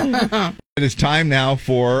 It is time now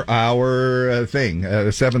for our thing,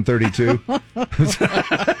 7:32.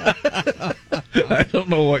 I don't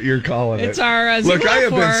know what you're calling it. It's our look. I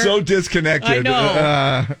have been so disconnected. I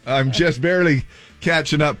know. I'm just barely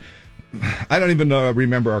catching up. I don't even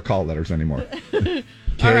remember our call letters anymore.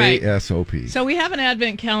 All right. KSOP. So we have an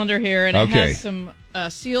Advent calendar here, and it has some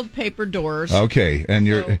sealed paper doors. Okay, and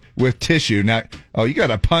you're with tissue. Now, you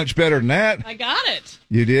got a punch better than that. I got it.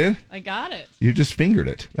 You did? I got it. You just fingered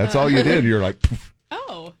it. That's all you did. You're like, poof.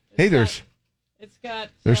 Oh. Hey, there's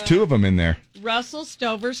two of them in there. Russell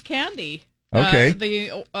Stover's candy. Okay.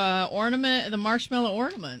 The ornament, the marshmallow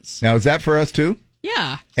ornaments. Now, is that for us too?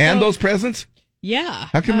 Yeah. And those presents? Yeah.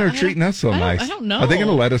 How come they're treating us so nice? I don't know. Are they going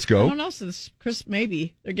to let us go? I don't know. So this Chris,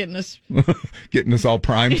 maybe they're getting us all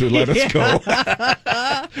primed to let us go.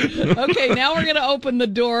 Okay, now we're going to open the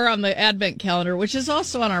door on the Advent calendar, which is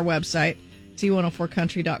also on our website,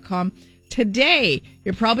 Z104country.com. Today,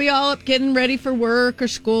 you're probably all up getting ready for work or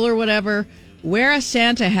school or whatever. Wear a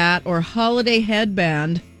Santa hat or holiday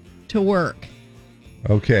headband to work.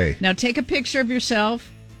 Okay. Now take a picture of yourself.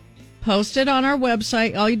 Post it on our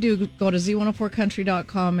website. All you do, go to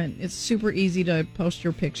Z104country.com, and it's super easy to post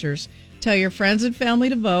your pictures. Tell your friends and family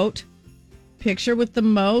to vote. Picture with the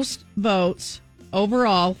most votes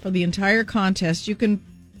overall for the entire contest. You can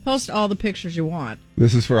post all the pictures you want.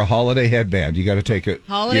 This is for a holiday headband. You got to take a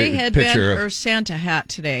holiday headband picture or Santa hat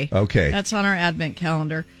today. Okay. That's on our Advent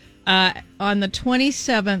calendar. On the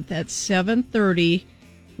 27th at 7:30,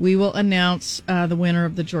 we will announce the winner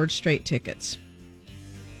of the George Strait tickets.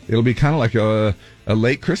 It'll be kind of like a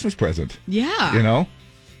late Christmas present. Yeah.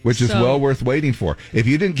 Which is well worth waiting for. If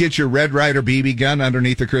you didn't get your Red Ryder BB gun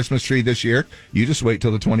underneath the Christmas tree this year, you just wait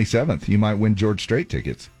till the 27th. You might win George Strait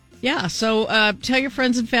tickets. Yeah, so tell your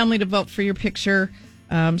friends and family to vote for your picture.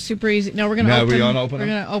 Super easy. No, we're going to open. We're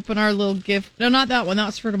going to open our little gift. No, not that one.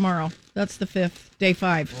 That's for tomorrow. That's the 5th, day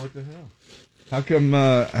 5. What the hell? How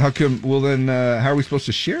come? Well, then, how are we supposed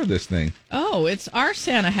to share this thing? Oh, it's our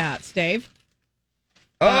Santa hats, Dave.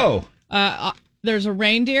 Oh. There's a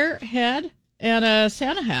reindeer head and a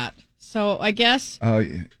Santa hat. So I guess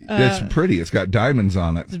It's pretty. It's got diamonds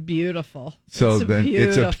on it. it's beautiful. So It's then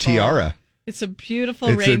it's a beautiful- tiara. It's a beautiful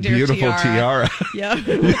It's a reindeer beautiful tiara. Yeah.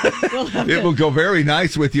 We'll have It to- will go very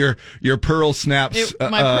nice with your Pearl Snaps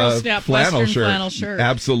my Pearl Snap flannel Western shirt. flannel shirt.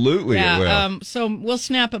 Absolutely, it will. Yeah. So we'll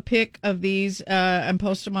snap a pic of these and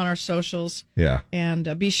post them on our socials. Yeah.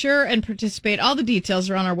 And be sure and participate. All the details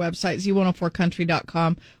are on our website,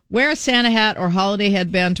 z104country.com. Wear a Santa hat or holiday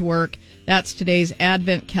headband to work. That's today's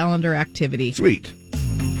Advent calendar activity. Sweet.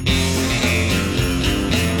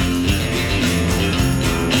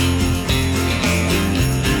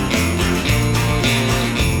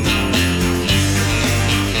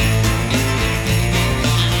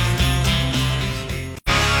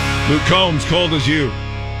 Luke Combs, cold as you.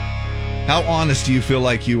 How honest do you feel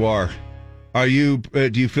like you are? Are you?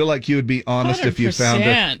 Do you feel like you would be honest if you found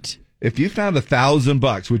 100%. if you found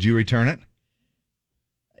 $1,000? Would you return it?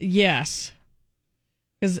 Yes.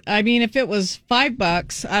 Because, I mean, if it was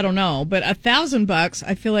 $5, I don't know. But $1,000,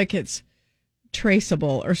 I feel like it's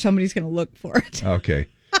traceable or somebody's going to look for it. Okay,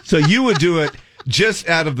 so you would do it just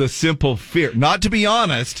out of the simple fear, not to be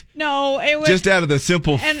honest. No, it was Just out of the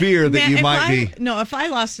simple and, fear that man, you if might I- be. No, if I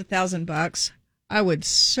lost $1,000, I would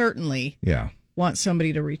certainly Yeah. want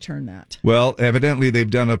somebody to return that. Well, evidently they've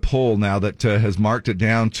done a poll now that has marked it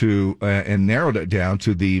down to and narrowed it down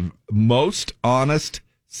to the most honest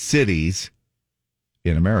cities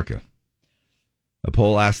in America. A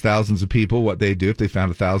poll asked thousands of people what they'd do if they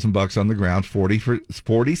found $1,000 on the ground.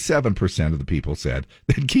 47% of the people said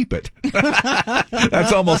they'd keep it.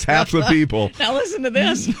 That's almost half the people. Now listen to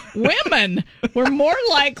this. Women were more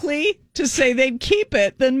likely to say they'd keep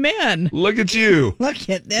it than men. Look at you. Look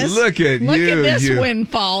at this. Look at Look you, at this you.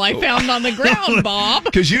 windfall I found on the ground, Bob.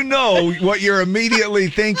 Because you know what you're immediately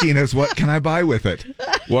thinking is, what can I buy with it?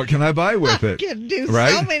 What can I buy with it? I can do so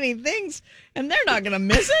Right? many things, and they're not going to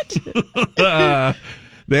miss it.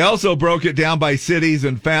 They also broke it down by cities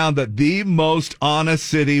and found that the most honest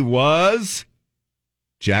city was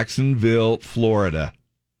Jacksonville, Florida.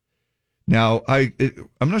 Now, I'm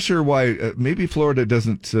not sure why. Maybe Florida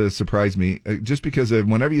doesn't surprise me, just because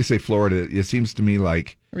whenever you say Florida, it seems to me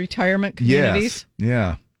like Retirement communities. yes,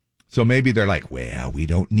 yeah. So maybe they're like, well, we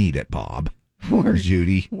don't need it, Bob, or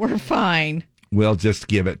Judy. We're fine. We'll just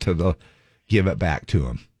give it back to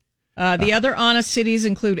them. The other honest cities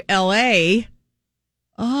include L.A.,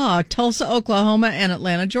 Tulsa, Oklahoma, and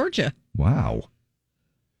Atlanta, Georgia. Wow.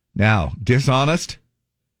 Now, dishonest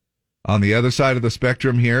on the other side of the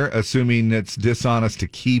spectrum here, assuming it's dishonest to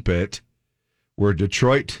keep it, were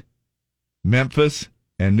Detroit, Memphis,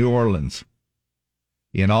 and New Orleans.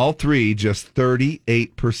 In all three, just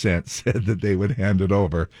 38% said that they would hand it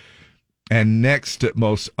over. And next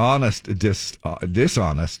most honest,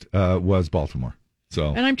 dishonest was Baltimore. So,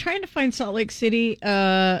 And I'm trying to find Salt Lake City.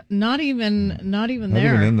 Not even there. not even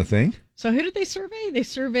in the thing. So who did they survey? They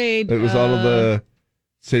surveyed. It was all of the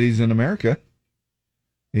cities in America.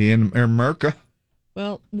 In America.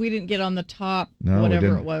 Well, we didn't get on the top, No, we whatever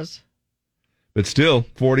didn't. it was. But still,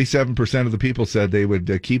 47% of the people said they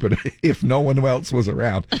would keep it if no one else was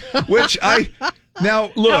around. Which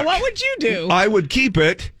now look. Now, what would you do? I would keep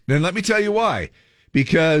it. And let me tell you why.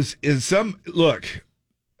 Because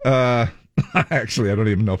actually, I don't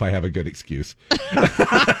even know if I have a good excuse.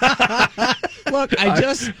 Look,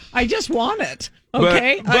 I just want it.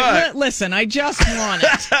 Okay, listen, I just want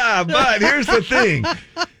it. But here's the thing.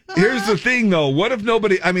 Here's the thing, though. What if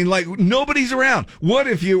nobody's around? What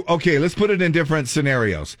if let's put it in different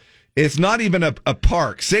scenarios. It's not even a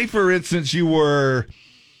park. Say, for instance,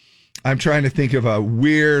 I'm trying to think of a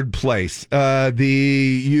weird place.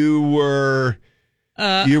 You were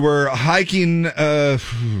hiking,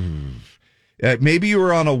 maybe you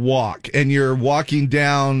were on a walk and you're walking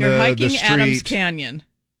down You're hiking the street. Adams Canyon.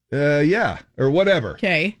 Yeah, or whatever.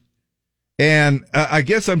 Okay. And I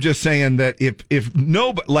guess I'm just saying that if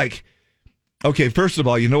nobody, first of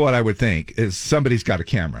all, you know what I would think is somebody's got a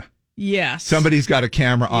camera. Yes. Somebody's got a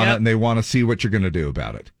camera on Yep. it and they want to see what you're going to do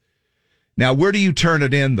about it. Now, where do you turn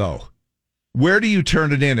it in, though? Where do you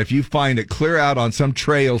turn it in if you find it clear out on some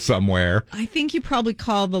trail somewhere? I think you probably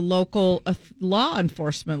call the local law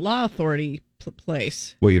authority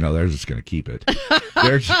place. Well, they're just going to keep it.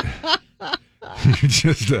 They're just,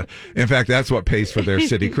 in fact, that's what pays for their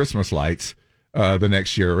city Christmas lights the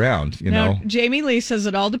next year around, Now, Jamie Lee says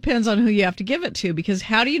it all depends on who you have to give it to, because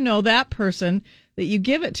how do you know that person that you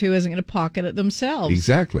give it to isn't going to pocket it themselves?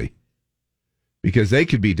 Exactly. Because they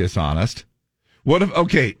could be dishonest. What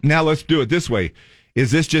if, now let's do it this way.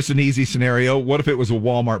 Is this just an easy scenario? What if it was a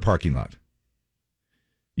Walmart parking lot?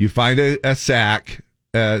 You find a sack,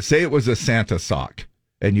 say it was a Santa sock,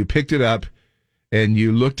 and you picked it up and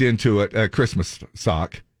you looked into it, a Christmas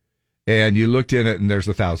sock, and you looked in it, and there's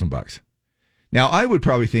 $1,000. Now, I would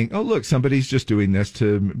probably think, oh, look, somebody's just doing this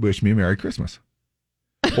to wish me a Merry Christmas.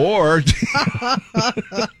 Or,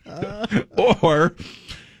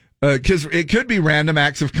 because it could be random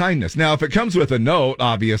acts of kindness. Now, if it comes with a note,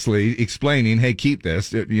 obviously, explaining, hey, keep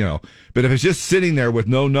this, but if it's just sitting there with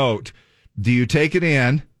no note, do you take it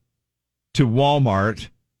in to Walmart,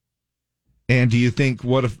 and do you think,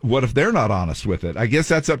 what if they're not honest with it? I guess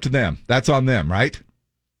that's up to them. That's on them, right?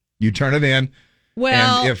 You turn it in.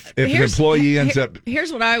 Well, and if an employee ends up...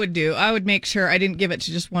 Here's what I would do. I would make sure I didn't give it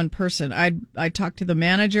to just one person. I'd talk to the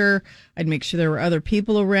manager. I'd make sure there were other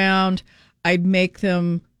people around. I'd make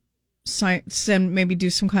them do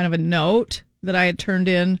some kind of a note that I had turned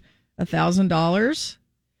in $1,000.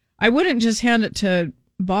 I wouldn't just hand it to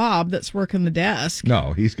Bob that's working the desk.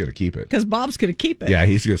 No, he's going to keep it. Because Bob's going to keep it. Yeah,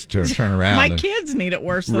 he's going to turn around. My kids need it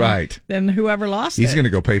worse than whoever lost it. He's going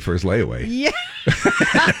to go pay for his layaway. Yeah.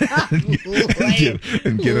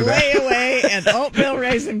 and get it out. Layaway and oatmeal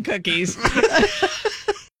raisin cookies.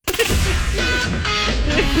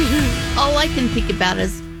 All I can think about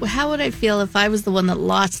is, how would I feel if I was the one that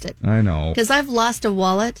lost it? I know. Because I've lost a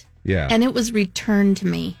wallet. Yeah. And it was returned to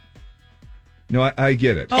me. No, I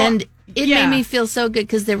get it. And it made me feel so good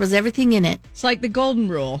because there was everything in it. It's like the golden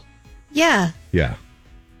rule. Yeah. Yeah.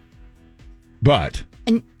 But.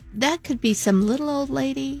 And that could be some little old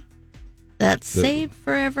lady that saved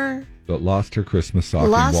forever. That lost her Christmas sock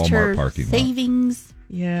in Lost Walmart her parking lot. savings.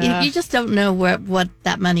 Yeah. You just don't know what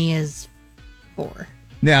that money is for.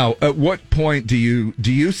 Now, at what point do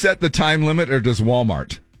you set the time limit, or does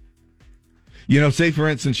Walmart? Say, for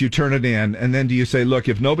instance, you turn it in, and then do you say, look,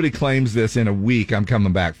 if nobody claims this in a week, I'm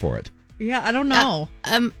coming back for it? Yeah, I don't know.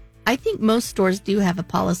 I think most stores do have a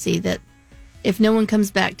policy that if no one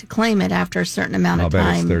comes back to claim it after a certain amount of time,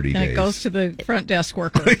 I'll bet it's 30 days. It goes to the front desk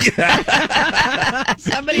worker.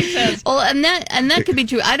 Somebody says, well, and that could be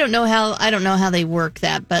true. I don't know how they work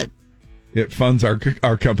that, but it funds our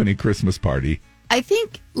company Christmas party. I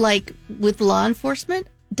think, like with law enforcement,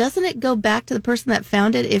 doesn't it go back to the person that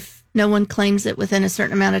found it if no one claims it within a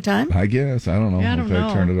certain amount of time? I guess. I don't know. I don't know.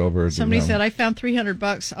 They turn it over. Somebody said, I found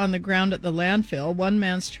 $300 on the ground at the landfill. One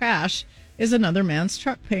man's trash is another man's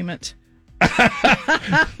truck payment.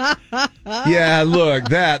 Yeah, look,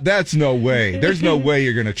 that's no way. There's no way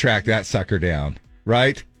you're going to track that sucker down,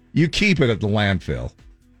 right? You keep it at the landfill.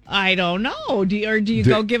 I don't know. Do you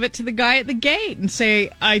go give it to the guy at the gate and say,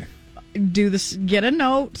 I do this, get a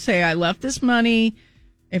note, say I left this money.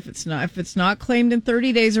 If it's not claimed in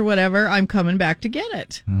 30 days or whatever, I'm coming back to get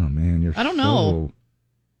it. Oh man, I don't know.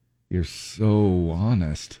 You're so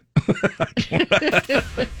honest.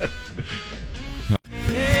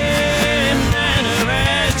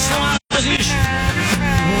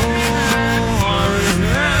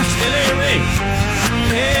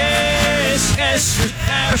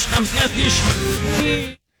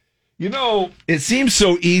 It seems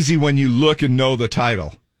so easy when you look and know the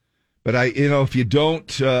title. But if you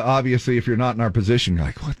don't, obviously, if you're not in our position, you're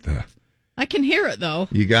like, what the? I can hear it, though.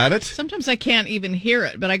 You got it? Sometimes I can't even hear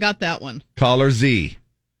it, but I got that one. Caller Z.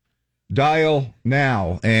 Dial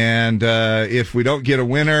now. And if we don't get a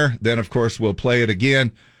winner, then, of course, we'll play it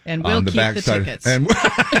again. And we'll keep the tickets. And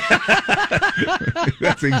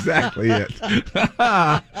that's exactly it.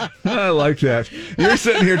 I like that. You're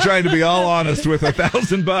sitting here trying to be all honest with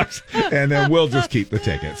 $1,000, and then we'll just keep the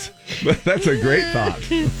tickets. But that's a great thought.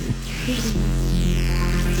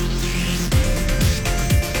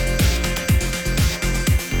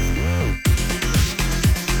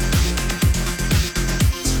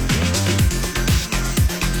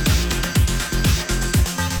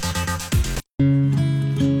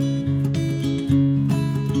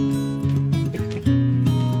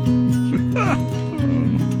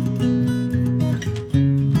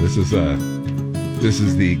 This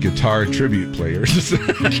is the guitar tribute players. And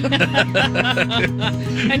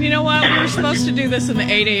you know what? We were supposed to do this in the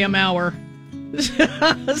 8 a.m. hour.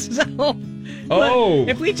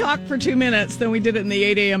 If we talk for 2 minutes, then we did it in the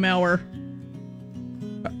 8 a.m. hour.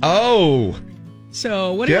 Oh.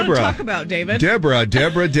 So what do you want to talk about, David? Deborah.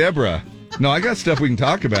 No, I got stuff we can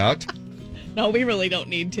talk about. No, we really don't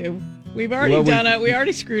need to. We've already done it. We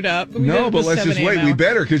already screwed up. But let's just wait. We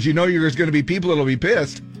better, because there's going to be people that'll be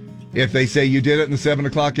pissed if they say you did it in the 7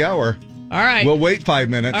 o'clock hour. All right. We'll wait 5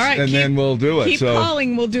 minutes, then we'll do it. Keep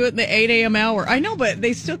calling. We'll do it in the 8 a.m. hour. I know, but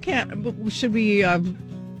they still can't. Should we?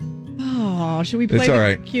 Should we play it's all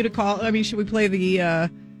right. Cue to call? I mean, should we play the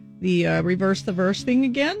reverse the verse thing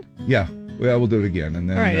again? Yeah. Well, we'll do it again, and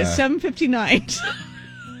then. All right. It's 7:59.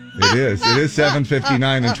 It is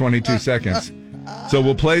 7:59 and 22 seconds. So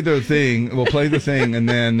we'll play the thing. We'll play the thing, and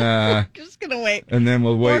then Just gonna wait. and then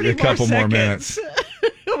we'll wait 40 a couple more seconds. minutes.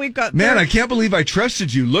 We've got. Man, I can't believe I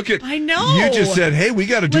trusted you. Look at I know. you just said, "Hey, we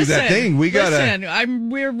got to do that thing. We got to." Listen,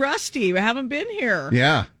 we're rusty. We haven't been here.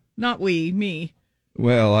 Yeah. Not we, me.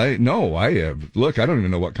 Well, I look. I don't even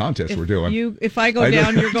know what contest we're doing. If I go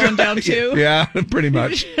down, you're going down too. Yeah, pretty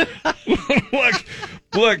much.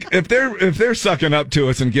 Look. If they're sucking up to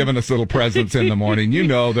us and giving us little presents in the morning, you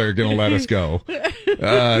know they're going to let us go.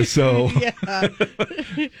 So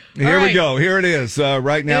here we go. Here it is.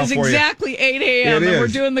 Right now It's for exactly 8 a.m. It and we're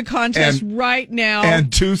is. doing the contest And- right now.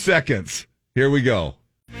 and 2 seconds. Here we go.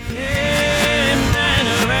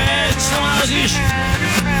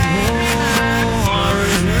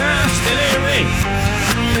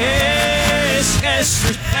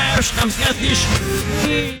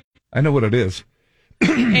 I know what it is. 8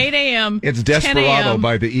 a.m. It's 10 Desperado a.m.,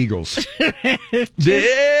 by the Eagles.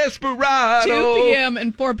 Desperado. 2 p.m.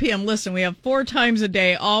 and 4 p.m. Listen, we have 4 times a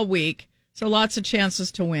day all week, so lots of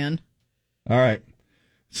chances to win. All right.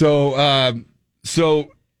 So,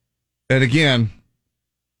 and again,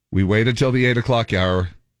 we waited till the 8 o'clock hour,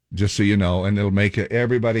 just so you know, and it'll make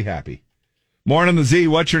everybody happy. Morning, the Z.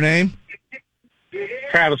 What's your name?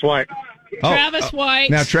 Travis White. Travis White.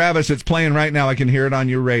 Now, Travis, it's playing right now. I can hear it on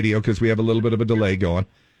your radio because we have a little bit of a delay going.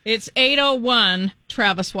 It's 8:01.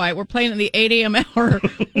 Travis White. We're playing at the 8 a.m. hour.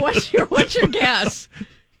 What's your guess?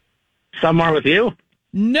 Somewhere with you?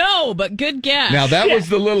 No, but good guess. Now, that was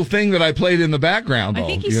the little thing that I played in the background, though. I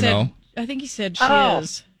think he you said. know? I think he said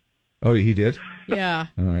shiz. Oh, he did? Yeah.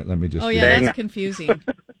 All right, let me just. Oh yeah, that's confusing.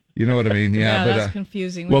 You know what I mean? Yeah, but that's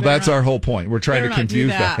confusing. We Well, better that's not- our whole point. We're trying to better not do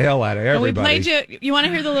confuse the that. hell out of And everybody. we played you want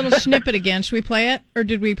to hear the little snippet again? Should we play it, or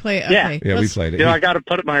did we play it? Yeah. Okay, Yeah, we let's- played it. You know, I got to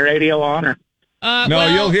put my radio on, or No,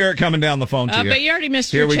 well, you'll hear it coming down the phone to you. But you already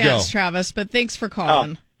missed Here your we chance, go. Travis. But thanks for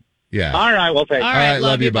calling. Yeah. all right, we'll take. All right,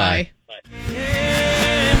 love you. Bye.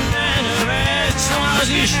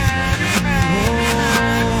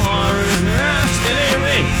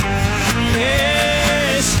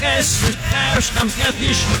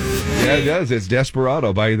 Yeah, it does. It's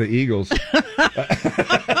Desperado by the Eagles.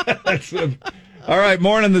 All right,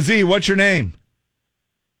 morning, the Z. What's your name?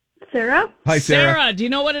 Sarah? Hi, Sarah. Sarah, do you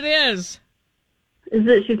know what it is? Is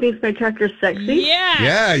it She Thinks My Tractor's Sexy? Yes.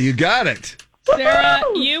 Yeah, you got it. Sarah,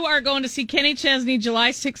 you are going to see Kenny Chesney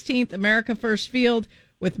July 16th, America First Field,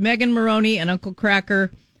 with Megan Maroney and Uncle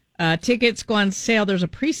Cracker. Tickets go on sale. There's a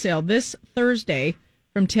pre-sale this Thursday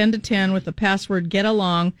from 10 to 10 with the password Get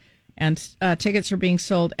Along, and tickets are being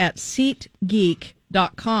sold at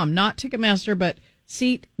SeatGeek.com. Not Ticketmaster, but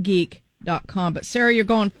SeatGeek.com. But Sarah, you're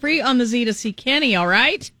going free on the Z to see Kenny, all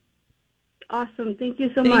right? Awesome. Thank you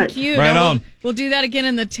so Thank much. you. Right Now, on. We'll do that again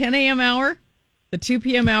in the 10 a.m. hour, the 2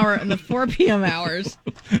 p.m. hour, and the 4 p.m. hours.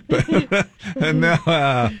 and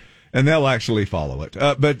they'll actually follow it.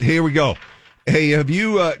 But here we go. Hey, have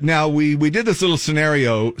you now we did this little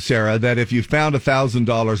scenario, Sarah, that if you found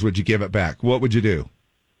 $1,000, would you give it back? What would you do?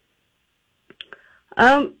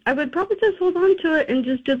 I would probably just hold on to it and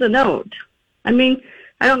just do the note. I mean,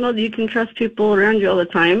 I don't know that you can trust people around you all the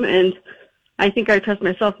time, and I think I trust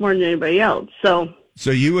myself more than anybody else. So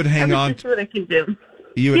you would hang on. Just what I can do.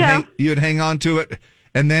 You would Yeah. you would hang on to it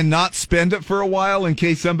and then not spend it for a while in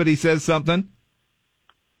case somebody says something?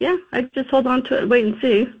 Yeah, I'd just hold on to it and wait and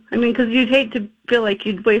see. I mean, because you'd hate to feel like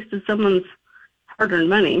you'd wasted someone's hard-earned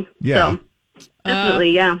money. Yeah. So,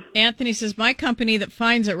 definitely, yeah. Anthony says, my company that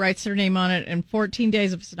finds it writes their name on it. In 14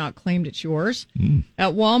 days, if it's not claimed, it's yours.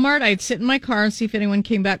 At Walmart, I'd sit in my car and see if anyone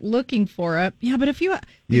came back looking for it. Yeah, but if you...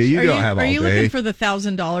 Yeah, you are don't have all Are you day. looking for the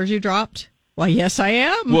 $1,000 you dropped? Well, yes, I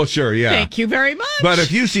am. Well, sure, yeah. Thank you very much. But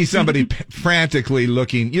if you see somebody frantically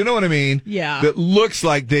looking, you know what I mean? Yeah. That looks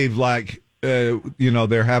like they've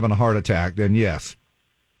they're having a heart attack, then yes.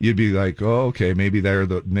 You'd be like, "Oh, okay, maybe they're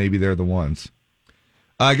the ones."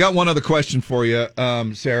 I got one other question for you,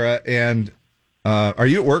 Sarah, and are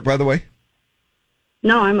you at work, by the way?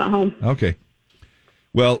 No, I'm at home. Okay.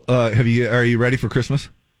 Well, are you ready for Christmas?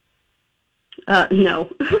 No.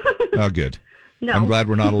 Oh, good. No. I'm glad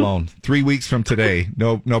we're not alone. 3 weeks from today,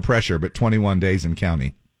 no pressure, but 21 days in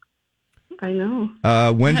counting. I know.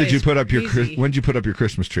 When That did you is put up crazy. when did you put up your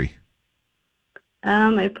Christmas tree?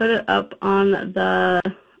 I put it up on I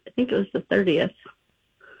think it was the 30th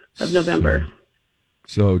of November.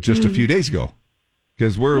 So just a few days ago,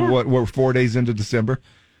 because we're 4 days into December.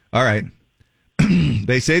 All right.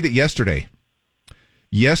 They say that yesterday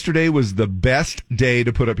was the best day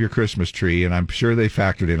to put up your Christmas tree, and I'm sure they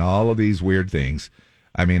factored in all of these weird things.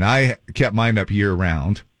 I mean, I kept mine up year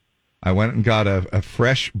round. I went and got a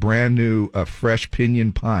fresh, brand new, fresh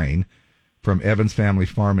pinyon pine from Evans Family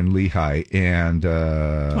Farm in Lehigh, and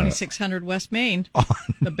 2600 West Main.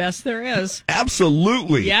 The best there is.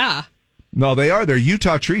 Absolutely. Yeah. No, they are. They're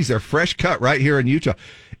Utah trees. They're fresh cut right here in Utah.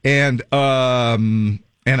 And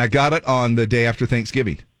I got it on the day after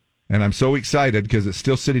Thanksgiving. And I'm so excited because it's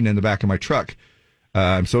still sitting in the back of my truck.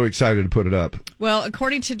 I'm so excited to put it up. Well,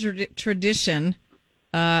 according to tradition,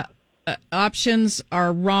 options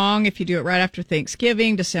are wrong if you do it right after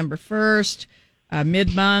Thanksgiving, December 1st,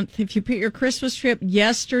 mid-month. If you put your Christmas trip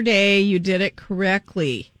yesterday, you did it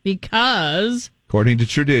correctly because... According to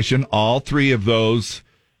tradition, all three of those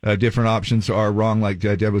different options are wrong, like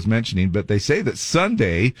Deb was mentioning. But they say that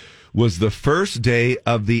Sunday was the first day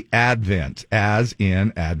of the Advent, as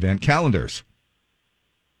in Advent calendars.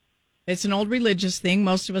 It's an old religious thing.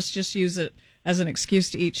 Most of us just use it as an excuse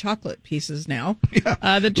to eat chocolate pieces now. Yeah.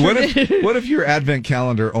 What if your Advent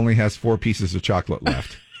calendar only has 4 pieces of chocolate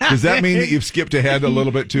left? Does that mean that you've skipped ahead a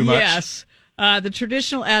little bit too much? Yes. The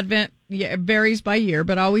traditional Advent varies by year,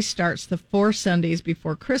 but always starts the 4 Sundays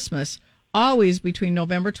before Christmas, always between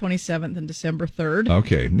November 27th and December 3rd.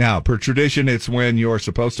 Okay. Now, per tradition, it's when you're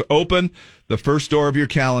supposed to open the first door of your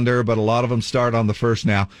calendar, but a lot of them start on the first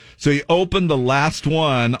now. So you open the last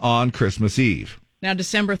one on Christmas Eve. Now,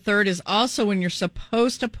 December 3rd is also when you're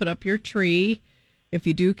supposed to put up your tree. If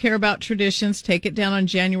you do care about traditions, take it down on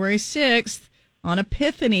January 6th on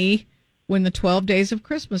Epiphany when the 12 days of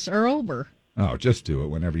Christmas are over. Oh, just do it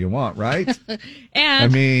whenever you want, right? And I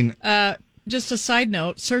mean... just a side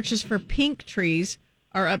note, searches for pink trees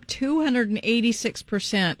are up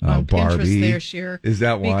 286% on Oh, Barbie. Pinterest this year. Is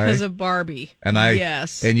that why? Because of Barbie. And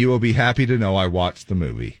yes. And you will be happy to know I watched the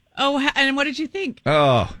movie. Oh, and what did you think?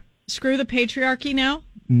 Oh, Screw the patriarchy now?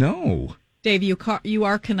 no. Dave, you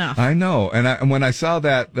are enough. I know. And when I saw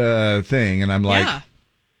that thing, and I'm like... Yeah.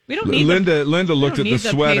 We don't need Linda looked at need the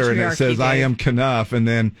sweater and it patriarchy, says, I Dave. am Knuff. And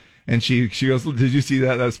then... And she goes, did you see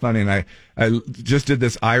that? That's funny. And I just did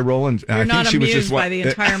this eye roll, and You're I not think she was amused just by the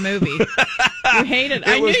entire movie. You hate it.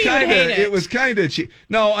 I knew you would hate it. It was kind of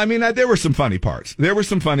no. I mean, there were some funny parts. There were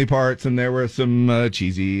some funny parts, and there were some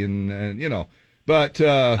cheesy, and you know. But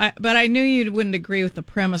but I knew you wouldn't agree with the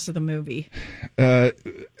premise of the movie.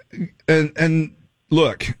 And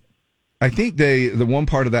look, I think the one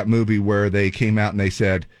part of that movie where they came out and they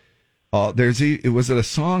said, was it a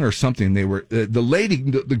song or something? They were the lady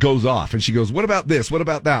that goes off and she goes, "What about this? What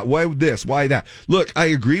about that? Why this? Why that?" Look, I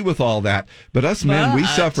agree with all that, but us men, we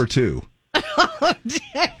suffer too.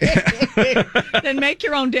 Then make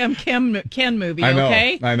your own damn Ken movie, I know,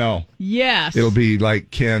 okay? I know. Yes. It'll be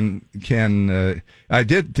like Ken. I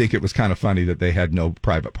did think it was kind of funny that they had no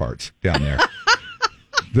private parts down there.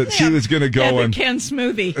 That she was going to go the and Ken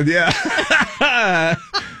smoothie. Yeah.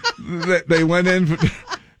 They went in.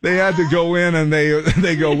 They had to go in and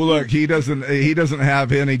they go, well, look, he doesn't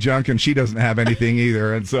have any junk and she doesn't have anything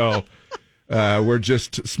either, and so we're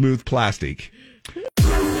just smooth plastic.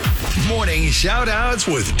 Morning shout-outs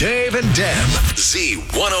with Dave and Deb.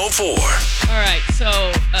 Z104. All right, so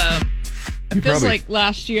it feels probably- like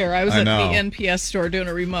last year I was I at know. the NPS store doing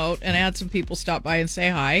a remote, and I had some people stop by and say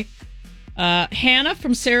hi. Hannah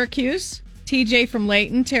from Syracuse, TJ from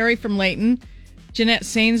Layton, Terry from Layton, Jeanette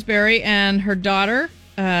Sainsbury and her daughter,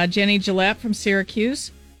 Jenny Gillette from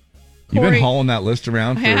Syracuse. You've been hauling that list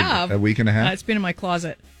around I for have. a week and a half? It's been in my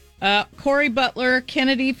closet. Corey Butler,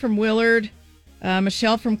 Kennedy from Willard,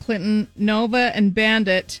 Michelle from Clinton, Nova and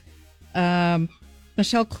Bandit.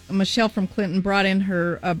 Michelle from Clinton brought in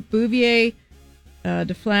her Bouvier,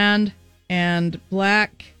 DeFland, and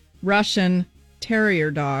Black Russian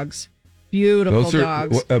Terrier dogs. Beautiful Those are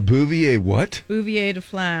dogs. a Bouvier what? Bouvier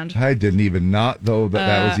DeFland. I didn't even that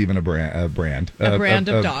was even a brand. A brand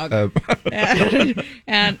of dog.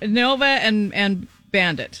 And Nova and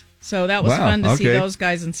Bandit. So that was Wow, fun to see okay. those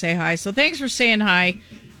guys and say hi. So thanks for saying hi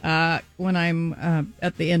when I'm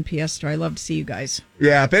at the NPS store. I love to see you guys.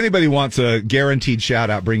 Yeah, if anybody wants a guaranteed shout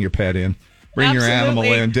out, bring your pet in. Bring your animal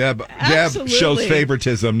Absolutely. in. Deb Absolutely. shows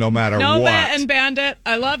favoritism no matter Nova what. and Bandit,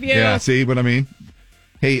 I love you. Yeah, see what I mean?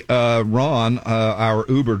 Hey, Ron, our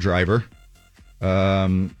Uber driver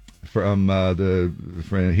from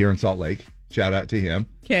here in Salt Lake, shout out to him.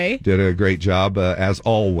 Okay. Did a great job, as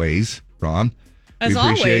always, Ron. As We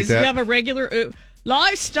appreciate always, that. you have a regular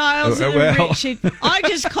lifestyles Oh, and well. enriching. I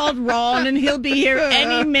just called Ron, and he'll be here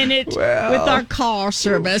any minute with our car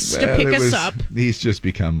service to Well, pick it us was- up. He's just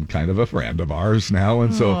become kind of a friend of ours now,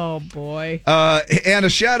 and so. Oh boy! And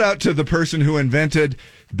a shout out to the person who invented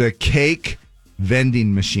the cake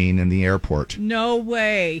vending machine in the airport. No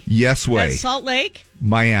way. Yes way. At Salt Lake.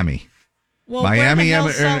 Miami. Well, Miami, where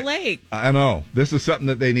the hell's Em- Salt Lake? I know. This is something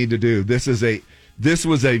that they need to do. This is This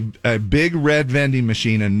was a big red vending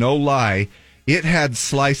machine, and no lie, it had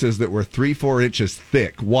slices that were 3-4 inches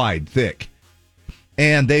thick, wide, thick.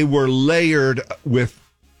 And they were layered with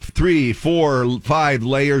 3, 4, 5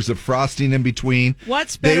 layers of frosting in between.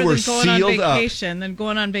 What's better They were than going on sealed up.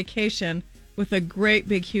 vacation with a great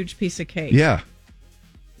big huge piece of cake? Yeah.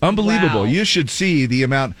 Unbelievable. Wow. You should see the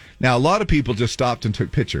amount. Now, a lot of people just stopped and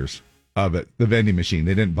took pictures of it, the vending machine.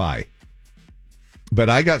 They didn't buy. But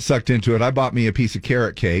I got sucked into it. I bought me a piece of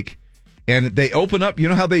carrot cake, and they open up. You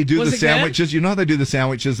know how they do Was the it good? sandwiches? You know how they do the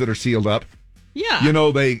sandwiches that are sealed up? Yeah. You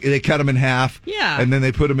know, they cut them in half. Yeah. And then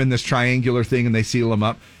they put them in this triangular thing and they seal them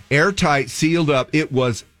up. Airtight, sealed up. It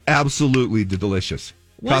was absolutely delicious.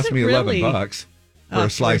 Was Cost it me really? $11 for Oh, a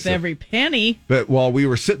it's slice. worth every penny. But while we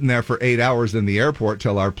were sitting there for 8 hours in the airport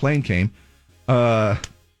till our plane came,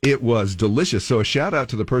 it was delicious. So a shout out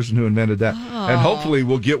to the person who invented that. And hopefully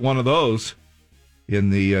we'll get one of those in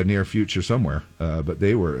the near future somewhere. But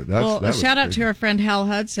they were... A shout out to our friend Hal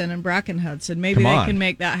Hudson and Bracken Hudson. Maybe Come they on. can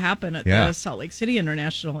make that happen at Yeah. the Salt Lake City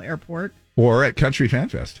International Airport. Or at Country Fan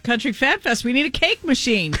Fest. Country Fan Fest. We need a cake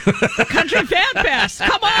machine. Country Fan Fest.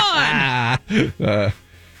 Come on.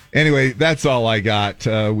 Anyway, that's all I got.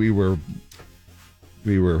 We were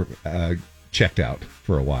checked out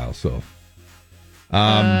for a while, so...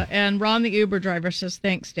 And Ron, the Uber driver, says,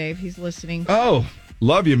 thanks, Dave. He's listening. Oh,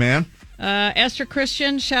 love you, man. Esther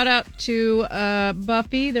Christian, shout out to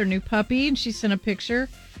Buffy, their new puppy, and she sent a picture.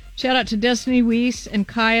 Shout out to Destiny Weiss and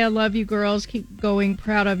Kaya. Love you, girls. Keep going.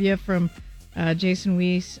 Proud of you, from Jason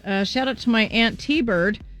Weiss. Shout out to my Aunt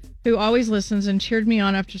T-Bird, who always listens and cheered me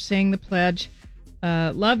on after saying the pledge.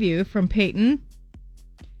 Love you, from Peyton.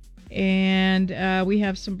 And we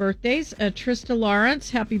have some birthdays. Trista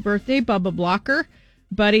Lawrence, happy birthday. Bubba Blocker,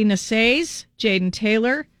 Buddy Nasays, Jaden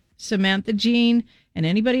Taylor, Samantha Jean, and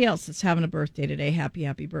anybody else that's having a birthday today.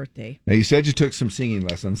 Happy birthday. Now, you said you took some singing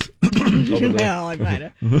lessons. Well, I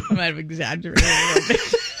might have exaggerated a little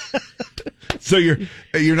bit. So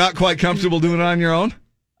you're not quite comfortable doing it on your own?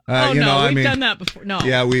 We've done that before. No,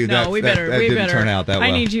 Yeah, we better. that we didn't better turn out that well.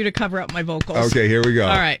 I need you to cover up my vocals. Okay, here we go.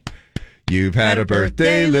 All right. You've had a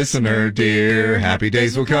birthday, listener dear. Happy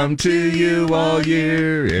days will come to you all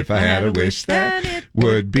year. If I had a wish, that it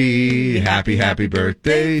would be happy, happy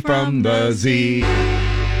birthday from the Z.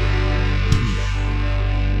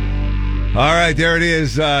 All right, there it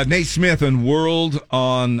is. Nate Smith and World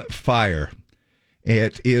on Fire.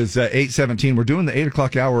 It is 8:17. We're doing the 8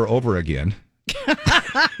 o'clock hour over again.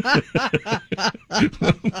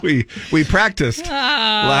 we practiced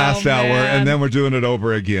last hour, and then we're doing it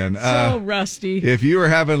over again. So rusty. If you are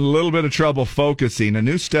having a little bit of trouble focusing, a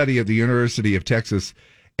new study at the University of Texas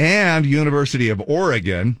and University of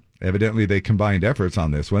Oregon, evidently they combined efforts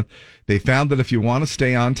on this one, they found that if you want to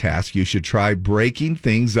stay on task, you should try breaking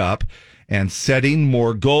things up and setting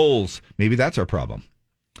more goals. Maybe that's our problem.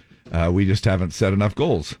 We just haven't set enough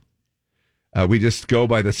goals. We just go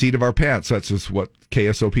by the seat of our pants. That's just what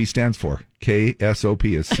KSOP stands for.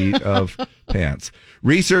 KSOP is seat of pants.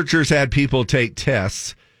 Researchers had people take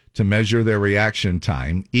tests to measure their reaction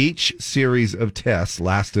time. Each series of tests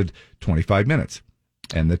lasted 25 minutes,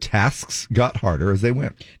 and the tasks got harder as they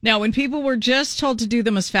went. Now, when people were just told to do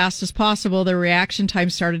them as fast as possible, their reaction time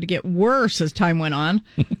started to get worse as time went on.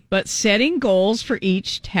 But setting goals for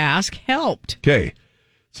each task helped. Okay.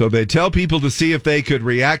 So they tell people to see if they could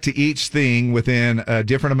react to each thing within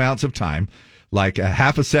different amounts of time, like a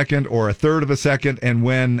half a second or a third of a second. And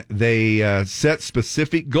when they set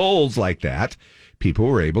specific goals like that, people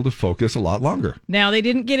were able to focus a lot longer. Now, they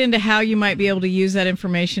didn't get into how you might be able to use that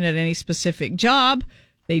information at any specific job.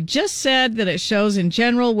 They just said that it shows in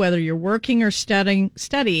general, whether you're working or studying,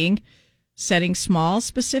 setting small,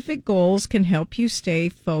 specific goals can help you stay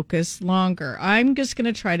focused longer. I'm just going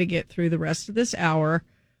to try to get through the rest of this hour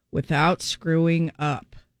without screwing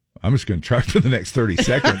up. I'm just going to try for the next 30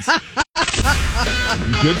 seconds.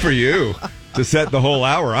 Good for you to set the whole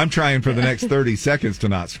hour. I'm trying for the next 30 seconds to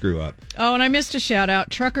not screw up. Oh, and I missed a shout out.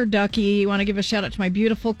 Trucker Ducky, you want to give a shout out to my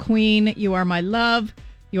beautiful queen. You are my love.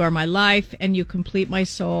 You are my life, and you complete my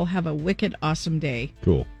soul. Have a wicked awesome day.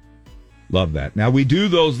 Cool. Love that. Now, we do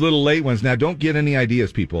those little late ones. Now, don't get any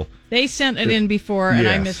ideas, people. They sent it in before, and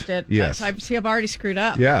I Yes, missed it. yes. I've already screwed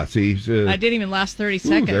up. Yeah, see. I didn't even last 30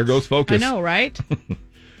 seconds. There goes focus. I know, right?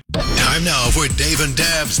 Time now for Dave and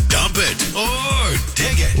Dab's Dump It or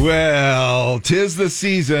Dig It. Well, 'tis the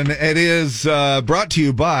season. It is brought to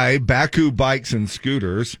you by Baku Bikes and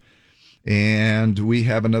Scooters. And we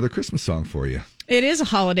have another Christmas song for you. It is a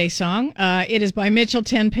holiday song. It is by Mitchell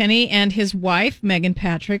Tenpenny and his wife, Megan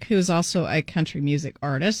Patrick, who is also a country music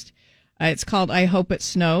artist. It's called I Hope It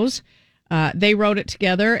Snows. They wrote it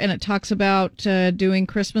together, and it talks about doing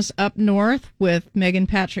Christmas up north with Megan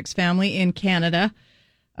Patrick's family in Canada,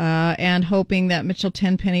 and hoping that Mitchell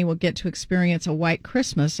Tenpenny will get to experience a white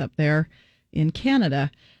Christmas up there in Canada.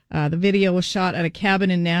 The video was shot at a cabin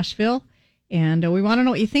in Nashville, and we want to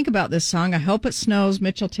know what you think about this song. I Hope It Snows,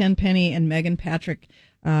 Mitchell Tenpenny and Megan Patrick,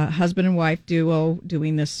 husband and wife duo,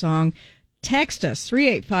 doing this song. Text us,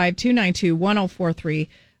 385-292-1043.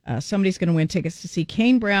 Somebody's going to win tickets to see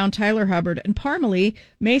Kane Brown, Tyler Hubbard, and Parmalee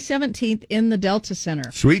May 17th in the Delta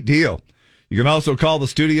Center. Sweet deal. You can also call the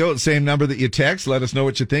studio at the same number that you text. Let us know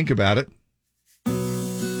what you think about it.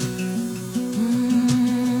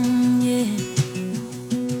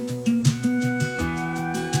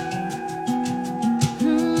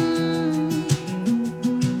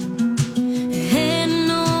 Heading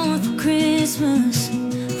north for Christmas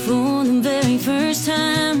for the very first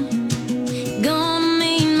time. Gonna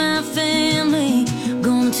meet my family,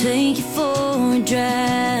 gonna take you for a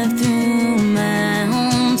drive through my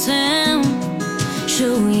hometown.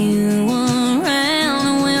 Show you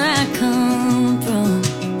around where I come from.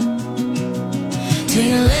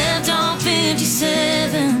 Take a left on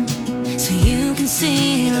 57 so you can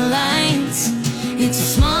see the lights. It's a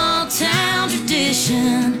small town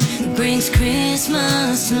tradition that brings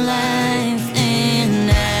Christmas to life, and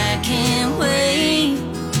I can't wait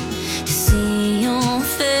to see your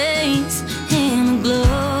face in the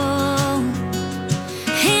glow.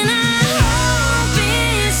 And I hope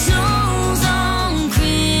it snows on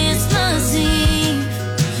Christmas Eve,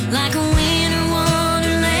 like a winter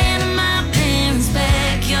wonderland in my parents'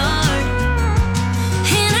 backyard.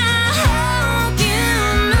 And I hope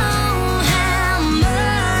you know how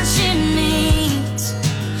much it means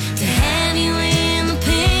to have you in the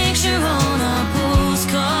picture on our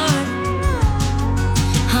postcard.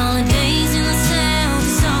 Holidays in the South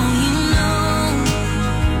is all you know.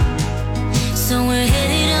 So we're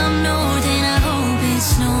headed up north and I hope it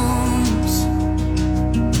snows.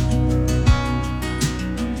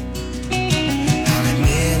 I'll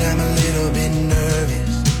admit I'm a little bit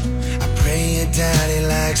nervous. I pray your daddy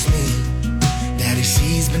likes me, that he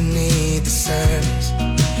sees beneath the surface.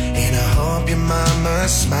 And I hope your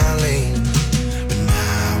mama's smiling when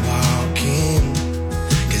I walk in,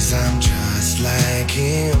 'cause I'm just like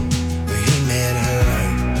him when he met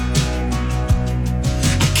her.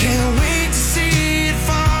 I can't wait to see it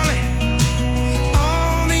falling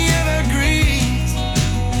on the evergreens,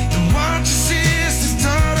 and watch your sister's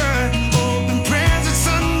daughter open presents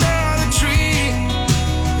under the tree.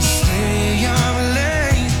 Stay up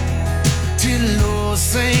late till old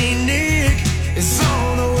Saint Nick is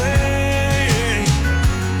on the way.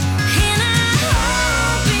 And I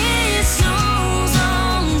hope it snows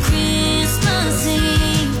on Christmas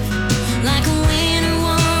Eve, like a winter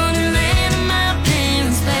wonderland in my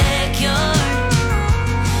parents' backyard.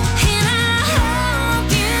 And I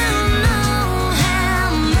hope you know how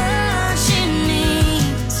much it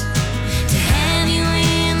means to have you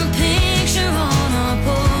in the picture on our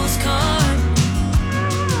postcard.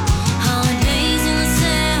 Holidays in the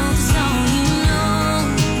South is all you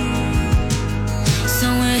know. So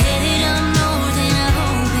we're headed up north and I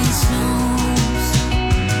hope it snows.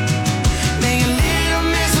 Make a little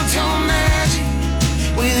mistletoe magic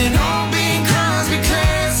with an old Bing Crosby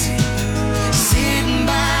classic, sitting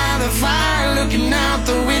by the fire looking out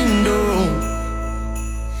the window.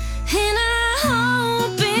 And I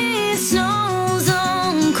hope it snows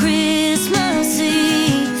on Christmas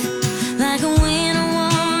Eve, like a winter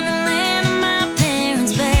wonderland in my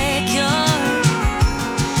parents' backyard.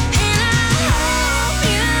 And I hope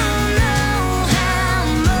you know how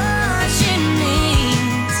much it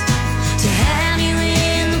means to have you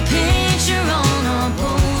in the picture on our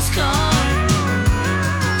postcard.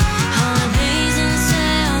 Holidays in the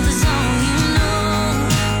South is all you know.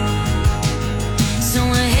 So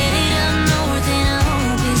we're headed up north and I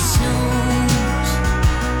hope it snows.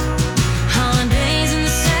 Holidays in the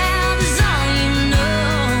South is all you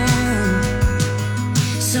know.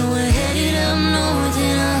 So we're headed up north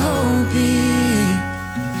and I hope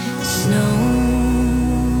it snows.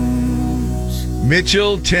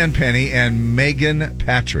 Mitchell Tenpenny and Megan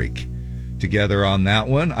Patrick together on that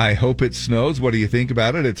one. I Hope It Snows. What do you think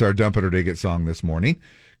about it? It's our Dump It or Dig It song this morning.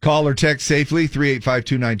 Call or text safely,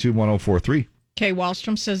 385-292-1043. Okay,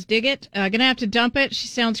 Wallstrom says, dig it. Gonna have to dump it. She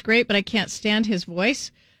sounds great, but I can't stand his voice.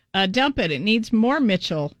 Dump it. It needs more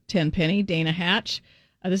Mitchell Tenpenny, Dana Hatch.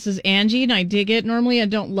 This is Angie, and I dig it. Normally, I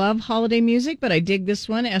don't love holiday music, but I dig this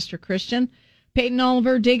one. Esther Christian. Peyton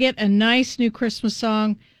Oliver, dig it. A nice new Christmas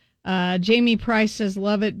song. Jamie Price says,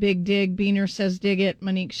 love it. Big dig. Beaner says, dig it.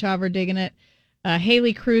 Monique Shaver, digging it.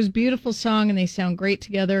 Haley Cruz, beautiful song, and they sound great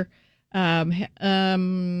together. Love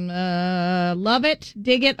it.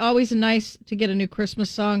 Dig it. Always nice to get a new Christmas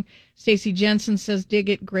song. Stacy Jensen says, dig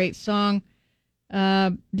it. Great song.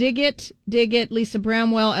 Dig it. Dig it. Lisa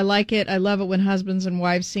Bramwell. I like it. I love it when husbands and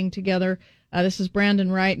wives sing together. This is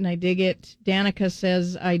Brandon Wright, and I dig it. Danica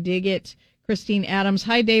says, I dig it. Christine Adams.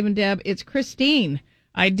 Hi, Dave and Deb. It's Christine.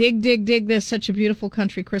 I dig this. Such a beautiful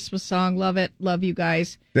country Christmas song. Love it. Love you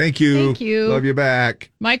guys. Thank you. Thank you. Love you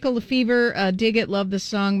back. Michael Lefevre, dig it. Love this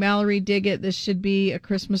song. Mallory, dig it. This should be a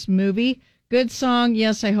Christmas movie. Good song.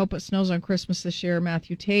 Yes, I hope it snows on Christmas this year.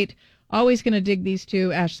 Matthew Tate. Always going to dig these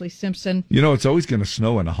two. Ashley Simpson. You know, it's always going to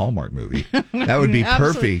snow in a Hallmark movie. That would be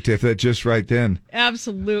perfect if it just right then.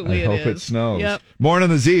 Absolutely. I hope it snows. Yep. Morning,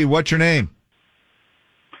 the Z. What's your name?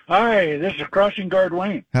 Hi, this is Crossing Guard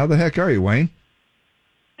Wayne. How the heck are you, Wayne?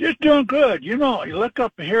 Just doing good. You know, you look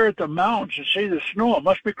up here at the mountains and see the snow. It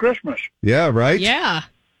must be Christmas. Yeah, right? Yeah.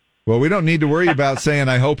 Well, we don't need to worry about saying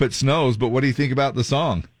I hope it snows, but what do you think about the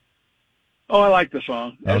song? Oh, I like the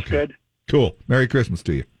song. That's good. Cool. Merry Christmas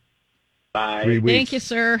to you. Bye. 3 weeks. Thank you,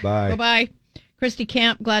 sir. Bye. Bye-bye. Christy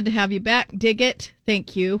Camp, glad to have you back. Dig it.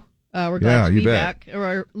 Thank you. We're glad to be back.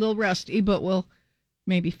 We're a little rusty, but we'll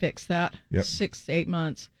maybe fix that. Yep. 6 to 8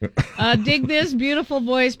 months. Dig this. Beautiful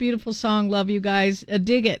voice, beautiful song. Love you guys.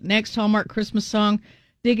 Dig it. Next Hallmark Christmas song.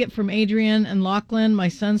 Dig it from Adrian and Lachlan. My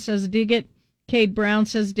son says dig it. Cade Brown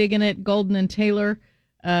says digging it. Golden and Taylor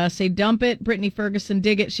say dump it. Brittany Ferguson,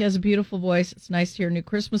 dig it. She has a beautiful voice. It's nice to hear new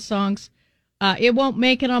Christmas songs. It won't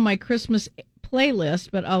make it on my Christmas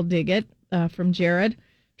playlist, but I'll dig it, from Jared.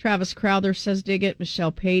 Travis Crowther says dig it.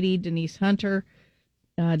 Michelle Patey, Denise Hunter,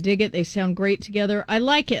 dig it. They sound great together. I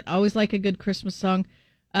like it. I always like a good Christmas song.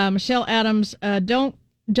 Michelle Adams, don't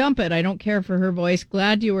dump it. I don't care for her voice.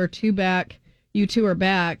 Glad you two are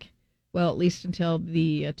back. Well, at least until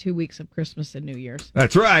the 2 weeks of Christmas and New Year's.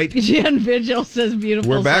 That's right. Jen Vigil says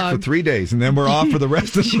beautiful We're back song. for 3 days, and then we're off for the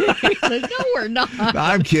rest of the No, we're not.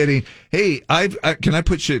 I'm kidding. Hey, can I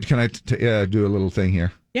put you? Can I do a little thing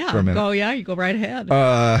here? Yeah. For a minute? Oh, yeah. You go right ahead.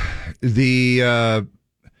 I'm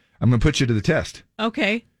going to put you to the test.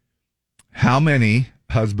 Okay. How many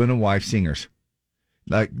husband and wife singers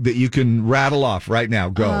like that you can rattle off right now?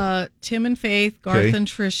 Go. Tim and Faith, Garth Okay. and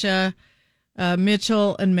Trisha,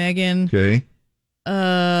 Mitchell and Megan. Okay.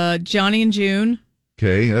 Johnny and June.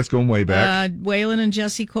 Okay, that's going way back. Waylon and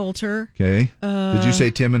Jesse Coulter. Okay. Did you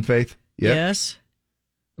say Tim and Faith? Yep. Yes.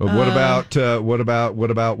 What about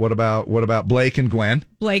Blake and Gwen?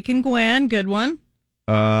 Blake and Gwen, good one.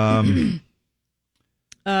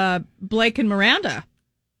 Blake and Miranda.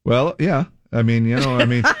 Well, yeah. I mean,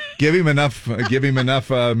 give him enough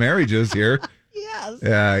marriages here. Yes.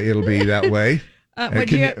 Yeah, it'll be that way. But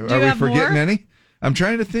do you are we have forgetting more? any? I'm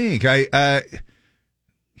trying to think.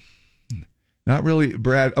 Not really.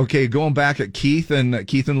 Brad. Okay, going back at Keith and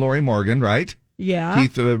Lori Morgan, right? Yeah.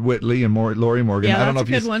 Keith Whitley and Lori Morgan. Yeah, I don't know that's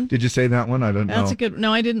if a good one. Did you say that one? I don't know. That's a good.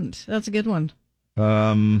 No, I didn't. That's a good one.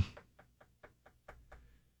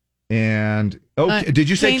 And did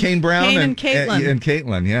you say Kane Brown Kane and Caitlin? And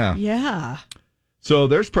Caitlin, yeah. Yeah. So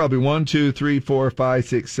there's probably 1, 2, 3, 4, 5,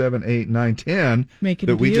 6, 7, 8, 9, 10 Making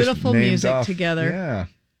that we just beautiful named music off. together. Yeah,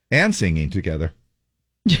 and singing together.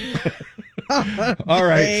 All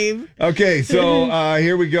right. Dave. Okay, so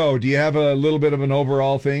here we go. Do you have a little bit of an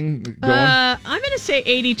overall thing going? I'm going to say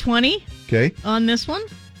 80-20 Okay. on this one.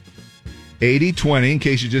 80-20, in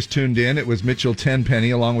case you just tuned in, it was Mitchell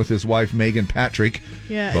Tenpenny along with his wife Megan Patrick.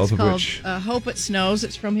 Yeah, both it's of called which, Hope It Snows.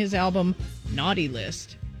 It's from his album Naughty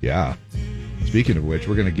List. yeah. Speaking of which,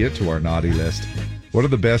 we're going to get to our naughty list. What are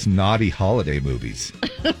the best naughty holiday movies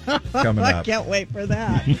coming I up? can't wait for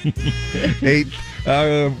that. 8.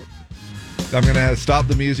 I'm going to stop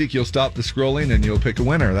the music. You'll stop the scrolling, and you'll pick a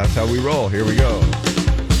winner. That's how we roll. Here we go.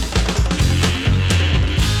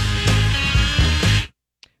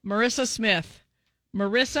 Marissa Smith.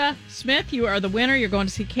 Marissa Smith, you are the winner. You're going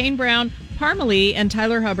to see Kane Brown, Parmalee, and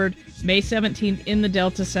Tyler Hubbard May 17th in the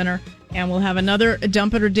Delta Center. And we'll have another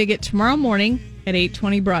Dump It or Dig It tomorrow morning at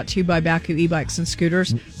 8:20, brought to you by Baku E-Bikes and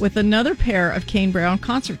Scooters, with another pair of Kane Brown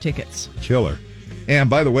concert tickets. Killer. And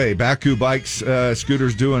by the way, Baku Bikes,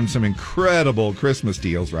 Scooters doing some incredible Christmas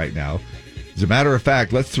deals right now. As a matter of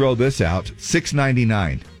fact, let's throw this out.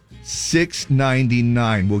 $6.99.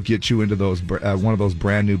 $6.99 will get you into those one of those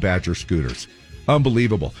brand new Badger scooters.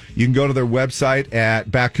 Unbelievable. You can go to their website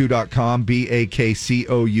at baku.com,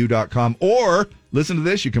 BAKCOU.com, or listen to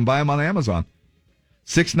this, you can buy them on Amazon.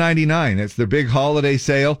 $6.99. It's their big holiday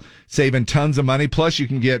sale, saving tons of money. Plus, you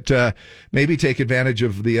can get maybe take advantage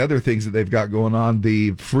of the other things that they've got going on,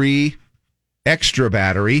 the free extra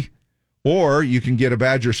battery, Or you can get a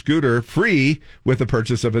Badger scooter free with the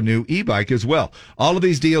purchase of a new e-bike as well. All of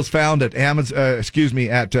these deals found at Baku.com,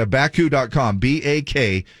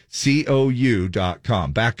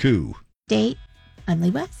 BAKCOU.com, Baku. Date. I'm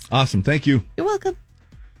Lee West. Awesome. Thank you. You're welcome.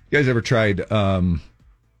 You guys ever tried, I'm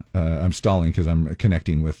stalling because I'm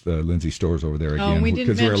connecting with Lindsay Stores over there again. Oh, we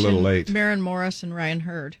didn't because we're a little late. Maren Morris and Ryan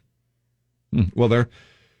Hurd. Well,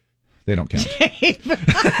 they don't count.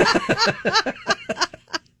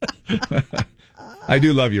 I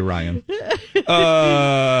do love you, Ryan.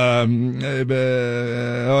 I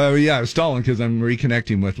was stalling because I'm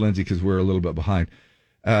reconnecting with Lindsay because we're a little bit behind.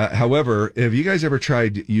 However, have you guys ever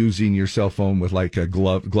tried using your cell phone with like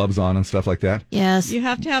gloves on and stuff like that? Yes. You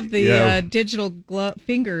have to have the digital glove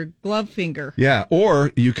finger. Yeah,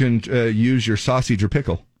 or you can use your sausage or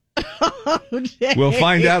pickle. We'll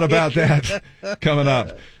find out about that coming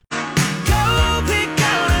up.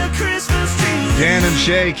 Dan and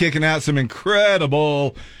Shay kicking out some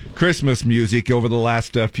incredible Christmas music over the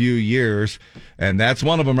last few years, and that's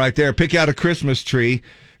one of them right there. Pick out a Christmas tree.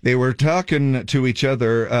 They were talking to each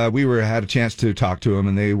other. Had a chance to talk to them,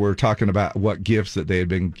 and they were talking about what gifts that they had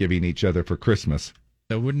been giving each other for Christmas.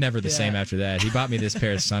 So we're never the same after that. He bought me this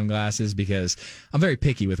pair of sunglasses because I'm very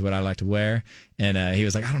picky with what I like to wear. And he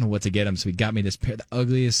was like, I don't know what to get him. So he got me this pair of the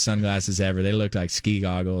ugliest sunglasses ever. They looked like ski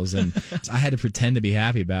goggles. And I had to pretend to be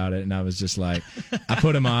happy about it. And I was just like, I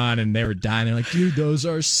put them on and they were dying. They're like, dude, those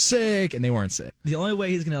are sick. And they weren't sick. The only way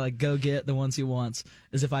he's going to go get the ones he wants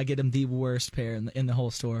is if I get him the worst pair in the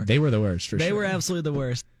whole store. They were the worst, for sure. They were absolutely the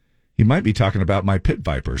worst. He might be talking about my pit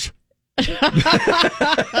vipers. They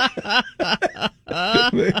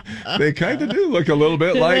kind of do look a little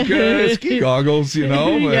bit like ski goggles,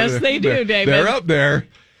 Yes, they do, David. They're up there.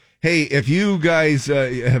 Hey, if you guys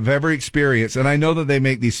have ever experienced, and I know that they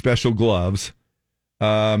make these special gloves,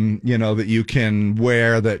 that you can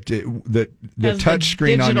wear that the touch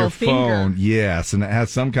screen on your phone. Yes, and it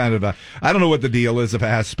has some kind of I don't know what the deal is, if it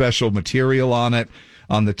has special material on it,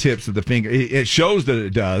 on the tips of the finger. It shows that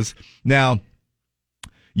it does. Now,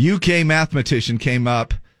 UK mathematician came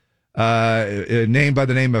up, named by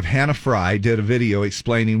the name of Hannah Fry, did a video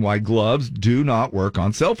explaining why gloves do not work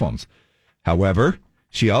on cell phones. However,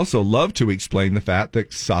 she also loved to explain the fact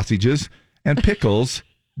that sausages and pickles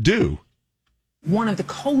do. One of the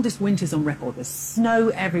coldest winters on record. There's snow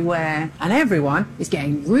everywhere, and everyone is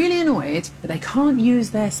getting really annoyed that they can't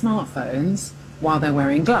use their smartphones while they're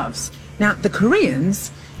wearing gloves. Now, the Koreans,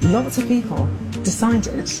 lots of people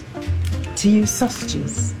decided to use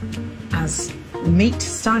sausages as meat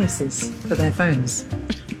styluses for their phones.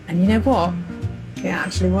 And you know what? It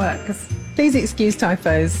actually worked. Because please excuse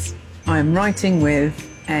typos. I'm writing with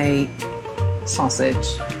a sausage.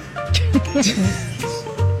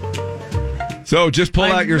 So just pull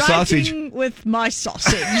out your sausage. With my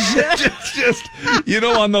sausage. just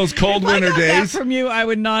on those cold winter if I got days. That from you, I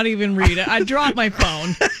would not even read it. I'd drop my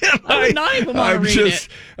phone. I would not even want to read it.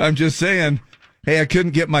 I'm just saying, hey, I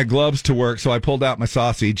couldn't get my gloves to work, so I pulled out my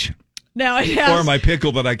sausage. Now it has, or my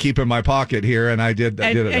pickle that I keep in my pocket here, and I did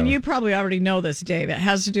it. And you probably already know this, Dave. It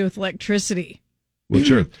has to do with electricity. Well,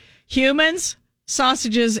 sure. Humans,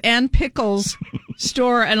 sausages, and pickles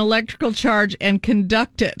store an electrical charge and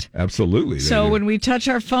conduct it. Absolutely. So when we touch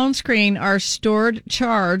our phone screen, our stored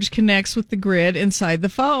charge connects with the grid inside the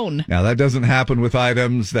phone. Now, that doesn't happen with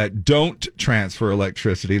items that don't transfer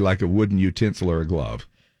electricity, like a wooden utensil or a glove.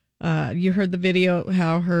 You heard the video,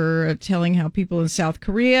 telling how people in South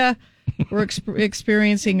Korea were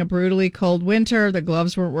experiencing a brutally cold winter. The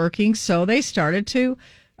gloves weren't working, so they started to,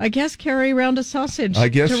 I guess, carry around a sausage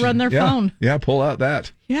to run their phone. Yeah, pull out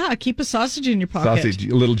that. Yeah, keep a sausage in your pocket. Sausage,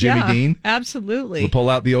 a little Jimmy Dean. Absolutely. We'll pull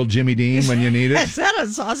out the old Jimmy Dean when you need it. Is that a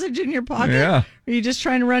sausage in your pocket? Yeah. Or are you just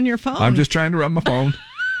trying to run your phone? I'm just trying to run my phone.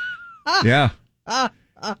 Yeah.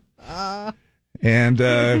 And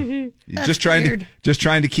just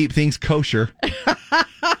trying to keep things kosher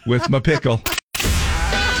with my pickle.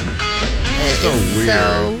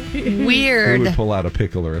 So weird. Who would pull out a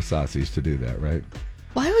pickle or a sausage to do that, right?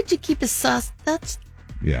 Why would you keep a sauce? That's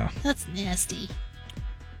nasty.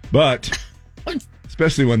 But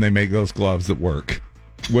especially when they make those gloves that work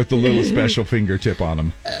with the little special fingertip on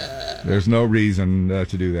them. There's no reason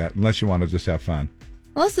to do that unless you want to just have fun.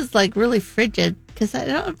 Unless it's like really frigid, because they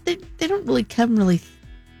don't really come really,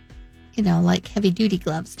 like heavy duty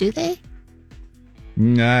gloves, do they?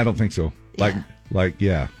 Nah, I don't think so.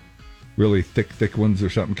 Yeah. Really thick ones or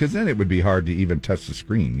something, because then it would be hard to even touch the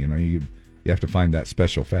screen. You have to find that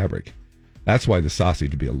special fabric. That's why the sausage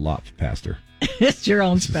would be a lot faster. It's your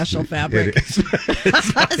own special fabric. It is.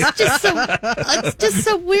 It's just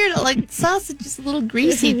so weird. Like sausage is a little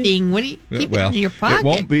greasy thing. What do you keep it in your pocket? It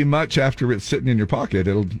won't be much after it's sitting in your pocket.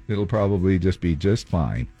 It'll probably just be just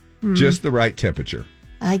fine. Just the right temperature.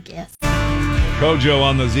 I guess. Kojo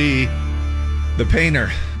on the Z. The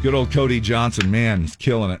painter. Good old Cody Johnson. Man, he's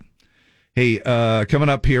killing it. Hey, coming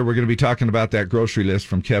up here, we're going to be talking about that grocery list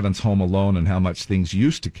from Kevin's Home Alone and how much things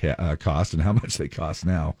used to cost and how much they cost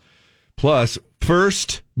now. Plus,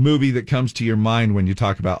 first movie that comes to your mind when you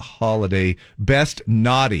talk about best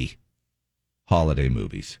naughty holiday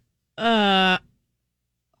movies. I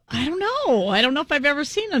don't know. I don't know if I've ever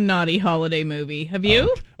seen a naughty holiday movie. Have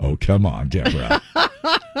you? Oh, come on, Deborah.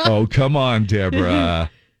 Oh, come on,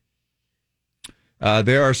 Deborah.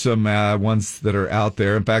 There are some ones that are out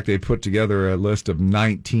there. In fact, they put together a list of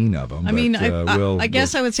 19 of them. I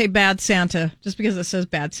guess I would say Bad Santa, just because it says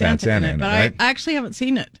Bad Santa in it. But right? I actually haven't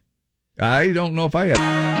seen it. I don't know if I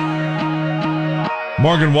have.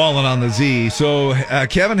 Morgan Wallen on the Z. So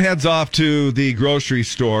Kevin heads off to the grocery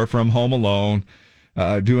store from Home Alone,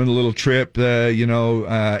 doing a little trip,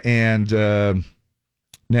 and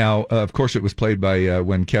now, of course, it was played by,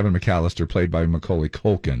 when Kevin McAllister, played by Macaulay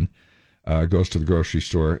Culkin, goes to the grocery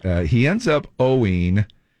store. He ends up owing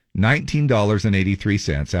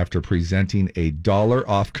 $19.83 after presenting a $1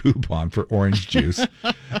 off coupon for orange juice.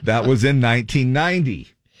 That was in 1990.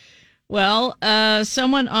 Well,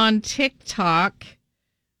 someone on TikTok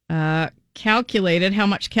calculated how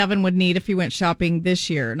much Kevin would need if he went shopping this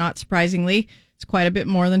year. Not surprisingly, it's quite a bit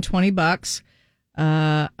more than $20.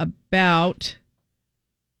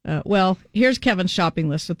 Here's Kevin's shopping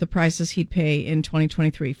list with the prices he'd pay in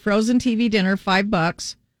 2023. Frozen TV dinner,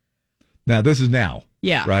 $5. Now, this is now.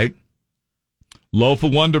 Yeah. Right? Loaf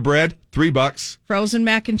of Wonder Bread, $3. Frozen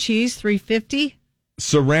mac and cheese, $3.50.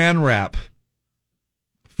 Saran wrap,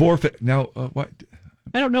 $4.50. Now, what?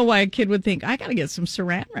 I don't know why a kid would think, I got to get some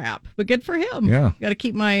saran wrap, but good for him. Yeah. Got to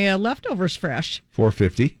keep my leftovers fresh.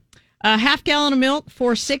 $4.50. Half gallon of milk,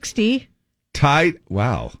 $4.60. Tide.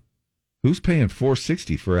 Wow. Who's paying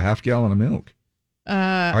 $4.60 for a half gallon of milk?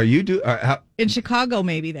 Are you in Chicago?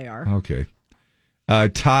 Maybe they are. Okay.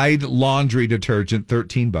 Tide laundry detergent,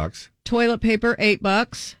 $13. Toilet paper,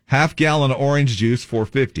 $8. Half gallon of orange juice,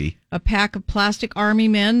 $4.50. A pack of plastic Army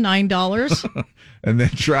Men, $9. And then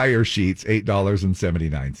dryer sheets,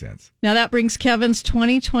 $8.79. Now that brings Kevin's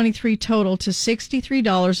 2023 total to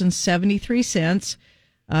 $63.73.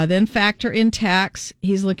 Then factor in tax,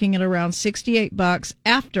 he's looking at around $68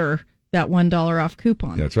 after that $1 off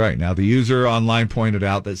coupon. That's right. Now, the user online pointed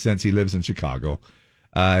out that since he lives in Chicago,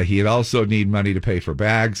 he'd also need money to pay for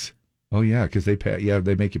bags. Oh, yeah, because they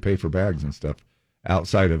make you pay for bags and stuff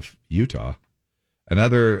outside of Utah.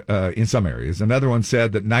 Another, in some areas. Another one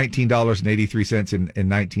said that $19.83 in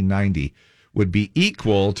 1990 would be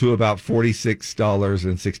equal to about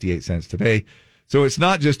 $46.68 today. So it's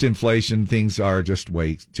not just inflation. Things are just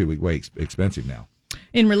way expensive now.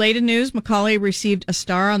 In related news, Macaulay received a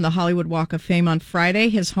star on the Hollywood Walk of Fame on Friday.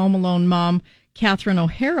 His Home Alone mom, Catherine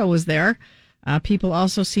O'Hara, was there. People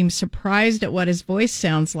also seem surprised at what his voice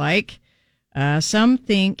sounds like. Some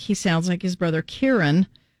think he sounds like his brother Kieran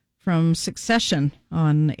from Succession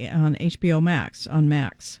on HBO Max, on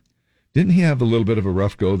Max. Didn't he have a little bit of a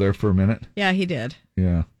rough go there for a minute? Yeah, he did.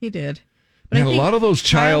 Yeah. He did. But man, a lot of those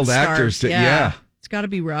child actors. It's got to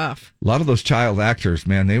be rough. A lot of those child actors,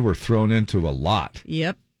 man, they were thrown into a lot.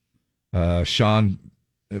 Yep. Sean,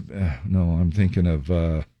 I'm thinking of...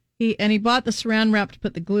 He bought the saran wrap to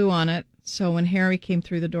put the glue on it, so when Harry came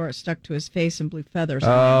through the door, it stuck to his face and blew feathers on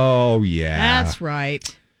him. Oh, yeah. That's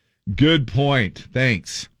right. Good point.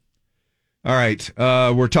 Thanks. All right.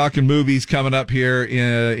 We're talking movies coming up here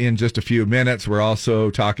in just a few minutes. We're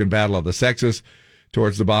also talking Battle of the Sexes.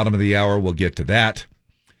 Towards the bottom of the hour, we'll get to that.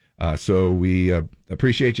 So we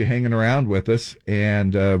appreciate you hanging around with us.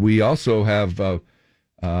 And we also have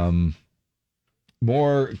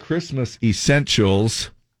more Christmas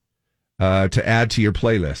essentials to add to your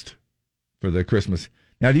playlist for the Christmas.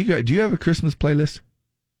 Now, do you have a Christmas playlist?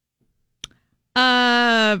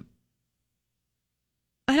 I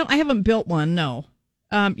haven't built one, no.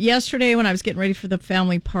 Yesterday when I was getting ready for the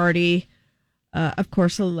family party, of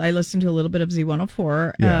course, I listened to a little bit of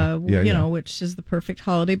Z104, which is the perfect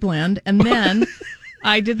holiday blend. And then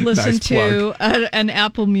I did listen to an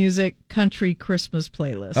Apple Music country Christmas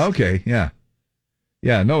playlist. Okay, yeah.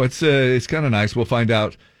 Yeah, no, it's kind of nice. We'll find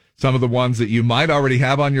out some of the ones that you might already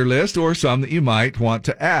have on your list or some that you might want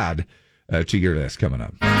to add to your list coming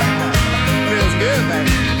up. Feels good,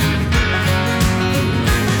 baby.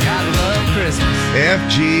 Gotta love Christmas.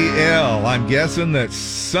 FGL. I'm guessing that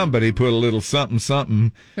somebody put a little something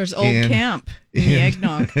something. There's Old Camp in the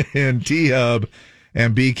eggnog. And T-Hub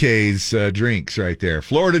and BK's drinks right there.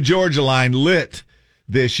 Florida Georgia line lit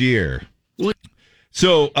this year.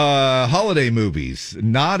 So, holiday movies,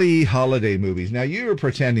 naughty holiday movies. Now, you were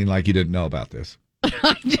pretending like you didn't know about this.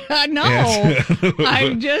 No,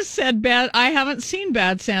 I just said bad. I haven't seen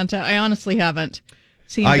Bad Santa. I honestly haven't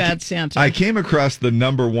seen Bad Santa. I came across the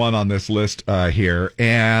number one on this list here,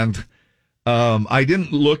 and I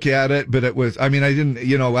didn't look at it, but it was, I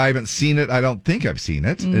haven't seen it. I don't think I've seen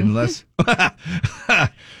it, unless...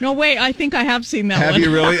 No, wait, I think I have seen that one. Have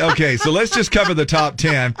you really? Okay, so let's just cover the top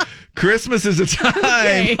 10. Christmas is a time.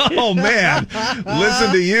 Okay. Oh, man.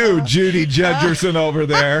 Listen to you, Judy Judgerson over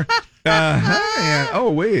there.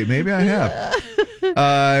 Wait, maybe I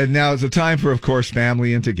have. Now it's a time for, of course,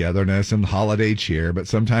 family and togetherness and holiday cheer, but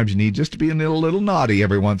sometimes you need just to be a little naughty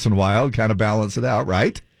every once in a while, kind of balance it out,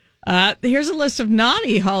 right? Here's a list of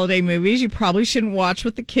naughty holiday movies you probably shouldn't watch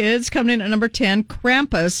with the kids. Coming in at number 10,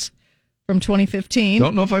 Krampus from 2015.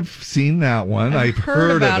 Don't know if I've seen that one. I've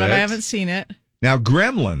heard about of it. I haven't seen it. Now,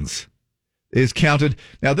 Gremlins is counted.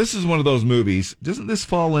 Now, this is one of those movies. Doesn't this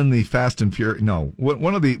fall in the Fast and Furious? No.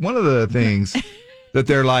 One of the things that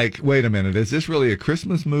they're like, wait a minute, is this really a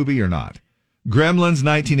Christmas movie or not? Gremlins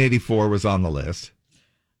 1984 was on the list.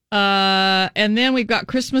 And then we've got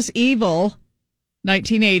Christmas Evil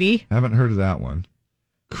 1980. Haven't heard of that one.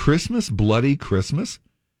 Christmas Bloody Christmas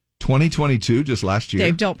 2022, just last year.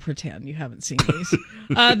 Dave, don't pretend you haven't seen these.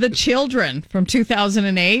 The Children from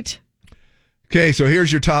 2008. Okay, so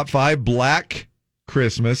here's your top 5. Black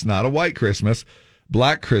Christmas, not a white Christmas.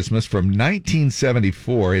 Black Christmas from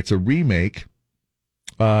 1974. It's a remake.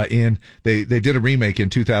 They did a remake in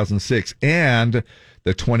 2006 and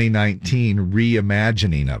the 2019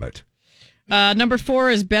 reimagining of it. Number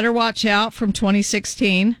 4 is Better Watch Out from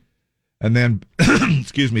 2016. And then,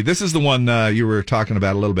 excuse me, this is the one you were talking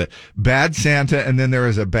about a little bit. Bad Santa, and then there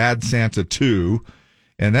is a Bad Santa 2.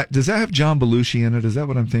 And does that have John Belushi in it? Is that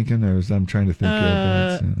what I'm thinking? Or I'm trying to think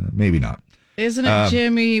of maybe not. Isn't it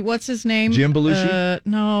Jimmy? What's his name? Jim Belushi?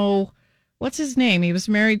 No. What's his name? He was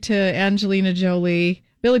married to Angelina Jolie.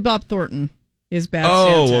 Billy Bob Thornton is Bad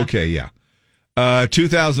Santa. Oh, okay, yeah.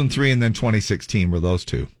 2003 and then 2016 were those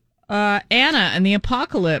two. Anna and the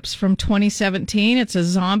Apocalypse from 2017. It's a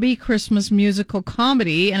zombie Christmas musical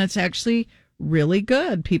comedy, and it's actually really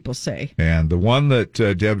good, people say. And the one that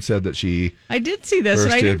Deb said that she... I did see this,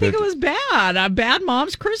 and I didn't think it was bad. A Bad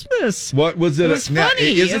Mom's Christmas. What was it? It was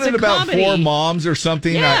funny. Isn't it about comedy. 4 moms or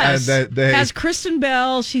something? Yes. It has Kristen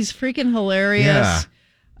Bell. She's freaking hilarious.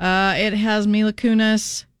 Yeah. It has Mila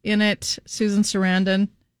Kunis in it, Susan Sarandon.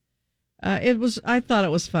 I thought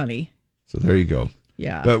it was funny. So there you go.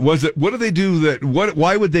 Yeah. But what do they do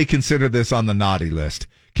why would they consider this on the naughty list?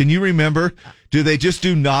 Can you remember? Do they just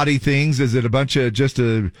do naughty things? Is it a bunch of just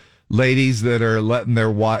ladies that are letting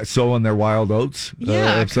sowing their wild oats?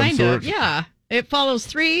 Yeah, of some kind sort? of. Yeah. It follows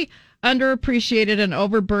 3 underappreciated and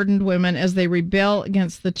overburdened women as they rebel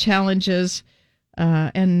against the challenges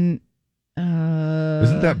isn't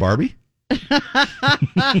that Barbie?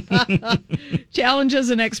 Challenges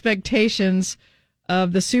and expectations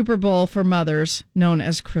of the Super Bowl for mothers, known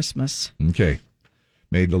as Christmas. Okay.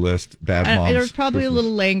 Made the list. Bad moms. There's probably Christmas. A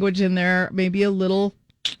little language in there, maybe a little,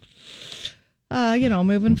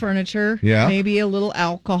 moving furniture. Yeah. Maybe a little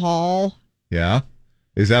alcohol. Yeah.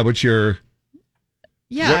 Is that what you're...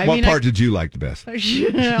 Yeah. What part did you like the best? I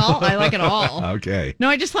like it all. Okay. No,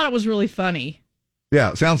 I just thought it was really funny.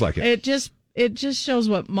 Yeah, it sounds like it. It just shows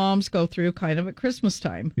what moms go through kind of at Christmas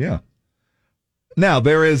time. Yeah. Now,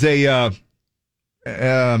 there is a...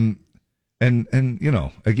 and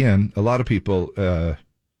again, a lot of people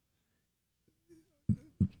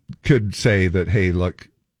could say that, hey, look,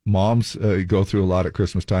 moms go through a lot at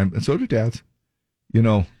Christmas time, and so do dads. You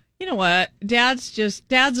know what? Dads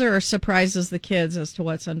are surprised as the kids as to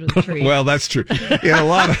what's under the tree. Well, that's true. Yeah, a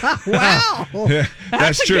lot of wow, yeah,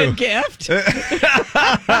 that's true. Good gift. Yeah,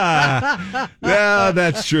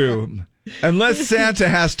 that's true. Unless Santa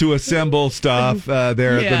has to assemble stuff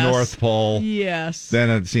there at the North Pole, yes,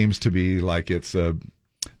 then it seems to be like it's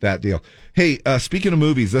that deal. Hey, speaking of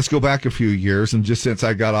movies, let's go back a few years, and just since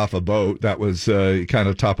I got off a boat, that was kind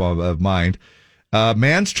of top of mind.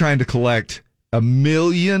 Man's trying to collect 1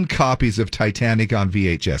 million copies of Titanic on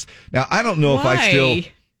VHS. Now, I don't know if I still...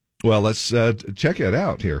 Well, let's check it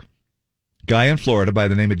out here. Guy in Florida by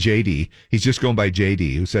the name of JD. He's just going by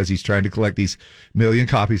JD, who says he's trying to collect these 1 million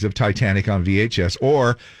copies of Titanic on VHS,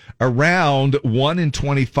 or around 1 in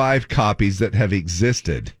 25 copies that have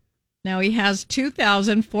existed. Now he has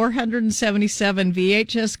 2,477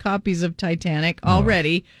 VHS copies of Titanic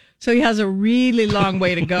already. So he has a really long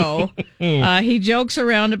way to go. He jokes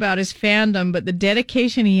around about his fandom, but the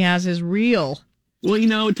dedication he has is real. Well, you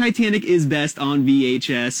know, Titanic is best on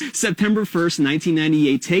VHS. September 1st,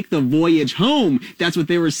 1998, take the voyage home. That's what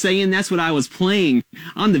they were saying. That's what I was playing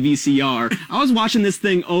on the VCR. I was watching this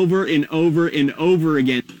thing over and over and over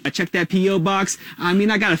again. I checked that P.O. box. I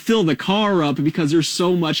mean, I gotta fill the car up because there's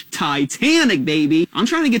so much Titanic, baby. I'm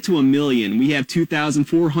trying to get to 1 million. We have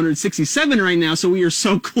 2,467 right now, so we are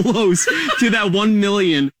so close to that 1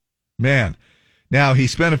 million. Man. Now, he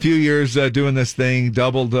spent a few years doing this thing,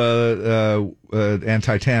 doubled, and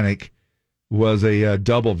Titanic was a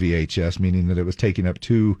double VHS, meaning that it was taking up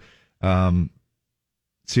two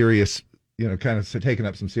serious, kind of taking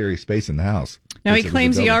up some serious space in the house. Now, he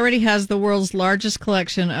claims he already has the world's largest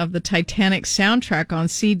collection of the Titanic soundtrack on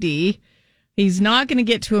CD. He's not going to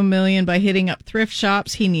get to 1 million by hitting up thrift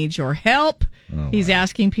shops. He needs your help. He's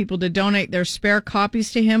asking people to donate their spare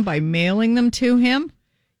copies to him by mailing them to him.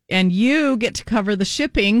 And you get to cover the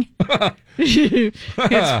shipping.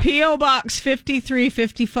 It's P.O. Box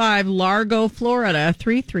 5355, Largo, Florida,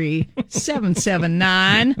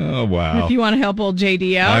 33779. Oh, wow. If you want to help old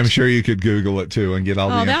JD out. I'm sure you could Google it, too, and get all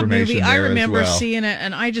the information that movie, there I remember as well. seeing it,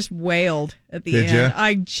 and I just wailed at the Did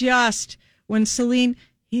end. ya? When Celine,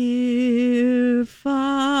 here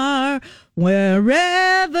far,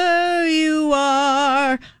 wherever you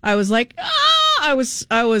are, I was like, I was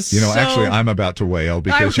so, actually, I'm about to wail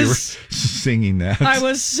because you were singing that. I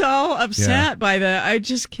was so upset by that. It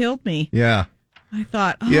just killed me. Yeah. I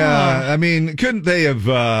thought, Yeah, I mean, couldn't they have,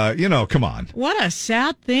 come on. what a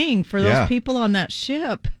sad thing for those people on that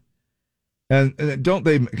ship. And don't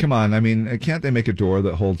they, come on, I mean, can't they make a door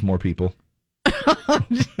that holds more people?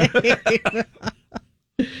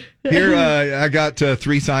 Here, I got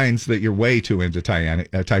 3 signs that you're way too into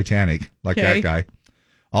Titanic, like that guy.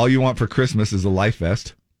 All you want for Christmas is a life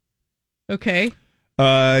vest. Okay.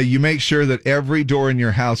 You make sure that every door in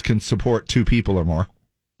your house can support 2 people or more.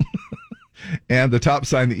 And the top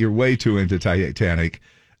sign that you're way too into Titanic,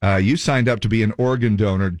 you signed up to be an organ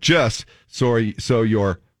donor just so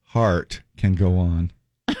your heart can go on.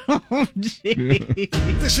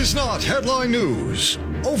 This is not headline news.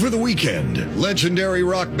 Over the weekend, legendary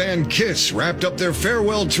rock band Kiss wrapped up their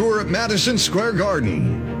farewell tour at Madison Square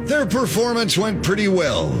Garden. Their performance went pretty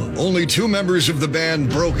well. Only 2 members of the band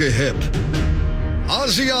broke a hip.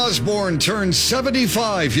 Ozzy Osbourne turned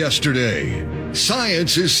 75 yesterday.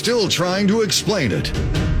 Science is still trying to explain it.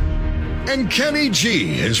 And Kenny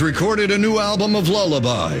G has recorded a new album of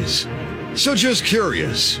lullabies. So just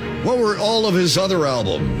curious, what were all of his other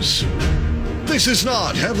albums? This is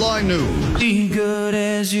not headline news. Be good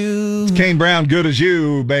as you. It's Kane Brown, Good As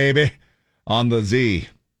You, baby, on the Z.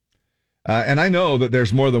 And I know that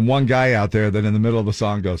there's more than one guy out there that in the middle of the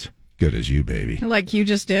song goes, Good As You, baby. Like you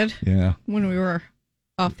just did. Yeah. When we were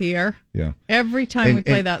off the air. Yeah. Every time we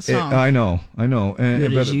play that song. I know.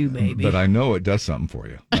 Good As You, baby. But I know it does something for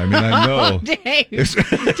you. I mean, I know. Dave,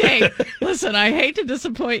 listen, I hate to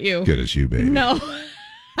disappoint you. Good As You, baby. No.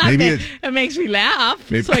 Maybe it makes me laugh.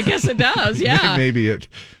 So I guess it does. Yeah. Maybe it's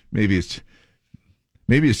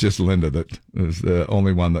just Linda that is the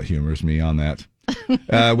only one that humors me on that.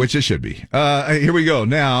 Which it should be. Here we go.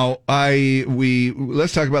 Now,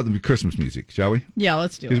 let's talk about the Christmas music, shall we? Yeah,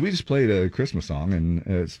 let's do it. Because we just played a Christmas song, and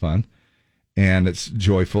it's fun, and it's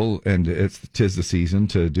joyful, and tis the season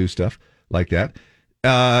to do stuff like that.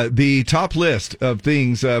 The top list of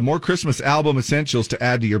things, more Christmas album essentials to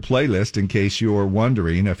add to your playlist, in case you're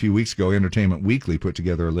wondering. A few weeks ago, Entertainment Weekly put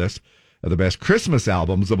together a list of the best Christmas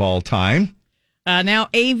albums of all time. Now,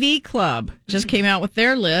 AV Club just came out with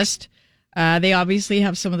their list. They obviously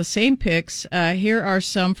have some of the same picks. Here are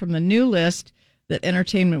some from the new list that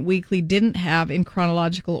Entertainment Weekly didn't have in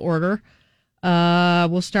chronological order.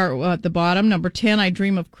 We'll start at the bottom. Number 10, I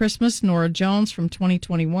Dream of Christmas, Norah Jones from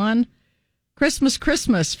 2021. Christmas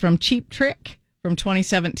from Cheap Trick from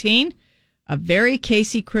 2017. A Very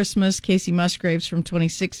Casey Christmas, Casey Musgraves from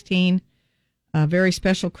 2016. A Very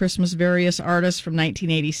Special Christmas, various artists from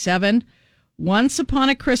 1987. Once Upon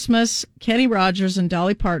a Christmas, Kenny Rogers and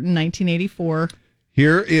Dolly Parton, 1984.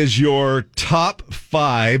 Here is your top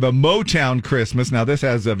 5, a Motown Christmas. Now, this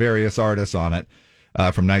has various artists on it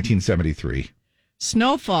from 1973.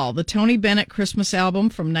 Snowfall, the Tony Bennett Christmas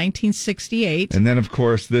album from 1968. And then, of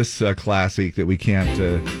course, this classic that we can't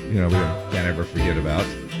ever forget about.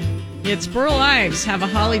 It's Burl Ives, Have a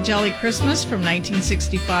Holly Jolly Christmas from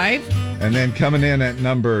 1965. And then coming in at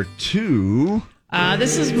number 2...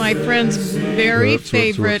 this is my friend's very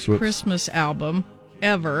favorite Christmas album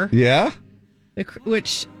ever. Yeah?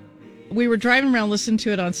 Which we were driving around listening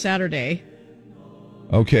to it on Saturday.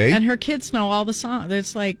 Okay. And her kids know all the songs.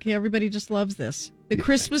 It's like everybody just loves this. The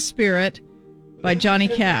Christmas Spirit by Johnny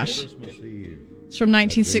Cash. It's from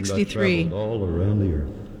 1963. All around the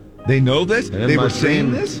earth. They know this? And They my were saying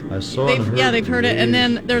dream, this? I saw and heard They've heard it. And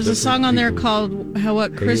then there's a song on there called How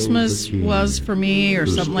What Christmas Was for Me or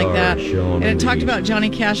something like that. And it talked about Johnny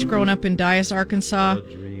Cash growing up in Dyess, Arkansas,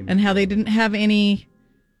 and how they didn't have any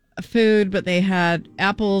food, but they had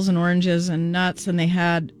apples and oranges and nuts, and they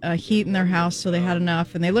had heat in their house, so they had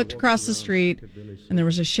enough. And they looked across the street, and there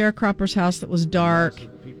was a sharecropper's house that was dark.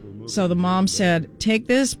 So the mom said, take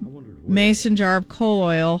this mason jar of coal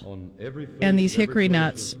oil and these hickory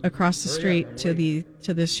nuts across the street to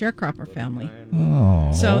this sharecropper family.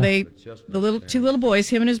 Oh. So two little boys,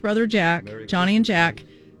 him and his brother Jack, Johnny and Jack,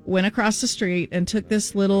 went across the street and took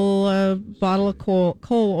this little bottle of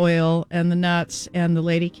coal oil and the nuts, and the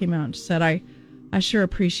lady came out and said, I sure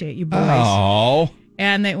appreciate you boys. Oh.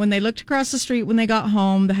 And when they looked across the street, when they got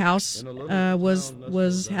home, the house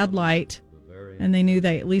had light, and they knew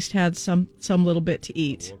they at least had some little bit to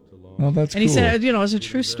eat. Well, that's and he cool. said, it's a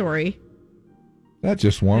true story. That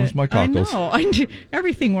just warms my cockles. I know.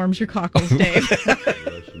 Everything warms your cockles, Dave.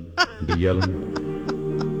 Be yelling.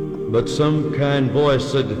 But some kind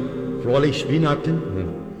voice said, Fröhlich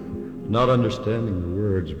Weihnachten, not understanding the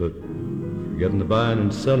words, but forgetting the buying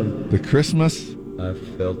and selling. The Christmas I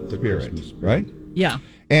felt the spirit, Christmas spirit. right? Yeah.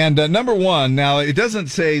 And number one, now it doesn't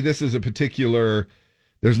say this is a particular,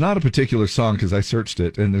 there's not a particular song because I searched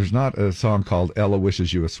it, and there's not a song called Ella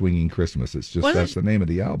Wishes You a Swinging Christmas. It's just, that's the name of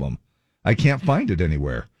the album. I can't find it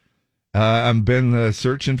anywhere. I've been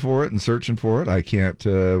searching for it. I can't,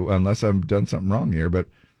 unless I've done something wrong here, but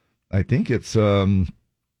I think it's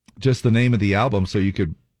just the name of the album, so you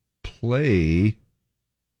could play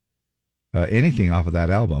anything off of that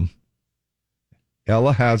album.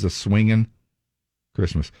 Ella has a swinging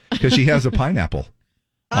Christmas because she has a pineapple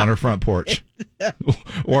on her front porch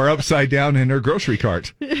or upside down in her grocery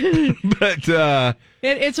cart. But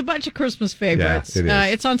it's a bunch of Christmas favorites. Yeah, it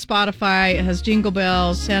is. It's on Spotify. It has Jingle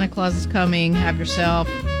Bells, Santa Claus is Coming, Have Yourself,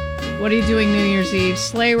 What Are You Doing New Year's Eve,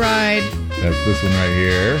 Sleigh Ride. That's this one right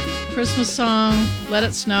here. Christmas Song, Let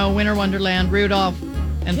It Snow, Winter Wonderland, Rudolph,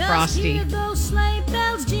 and Frosty. Just hear those sleigh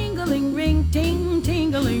bells jingling, ring, ting,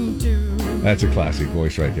 tingling too. That's a classic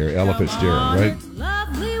voice right there. Ella Fitzgerald, right? It's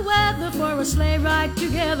lovely weather for a sleigh ride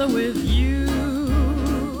together with you.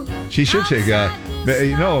 She should say,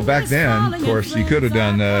 back then, of course, you could have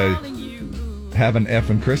done Have an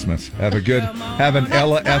Effin' Christmas. Have an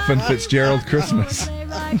Ella Effin' Fitzgerald Christmas.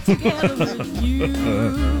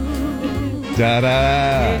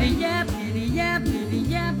 Da-da. Giddy yap, giddy yap, giddy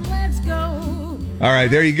yap, let's go. All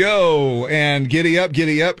right, there you go. And giddy up,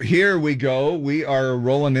 giddy up. Here we go. We are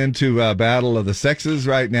rolling into Battle of the Sexes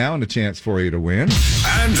right now, and a chance for you to win.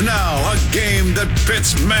 And now, a game that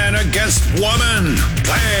pits man against woman.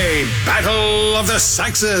 Play Battle of the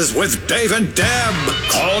Sexes with Dave and Deb.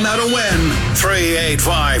 Call now to win.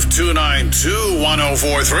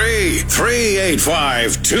 385-292-1043.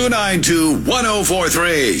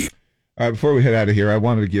 385-292-1043. All right, before we head out of here, I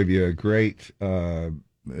wanted to give you a great,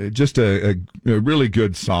 just a really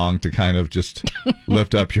good song to kind of just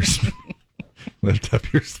lift up your spirits.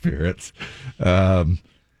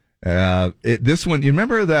 This one, you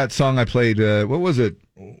remember that song I played? What was it?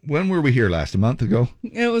 When were we here last? A month ago?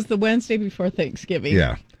 It was the Wednesday before Thanksgiving.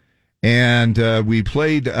 Yeah. And we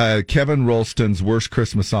played Kevin Rolston's worst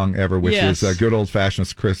Christmas song ever, which is Good Old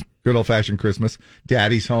Fashioned Christmas.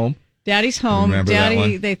 Daddy's Home. Daddy's Home. Remember that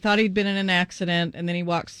one? They thought he'd been in an accident, and then he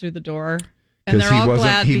walks through the door. And they're all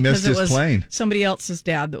glad he because missed it was his plane. somebody else's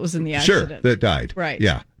dad that was in the accident. Sure, that died. Right.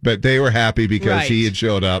 Yeah. But they were happy because he had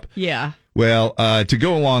showed up. Yeah. Well, to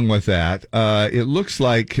go along with that, it looks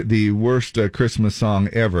like the worst Christmas song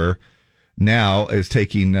ever now is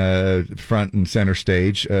taking front and center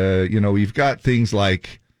stage. You've got things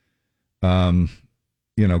like,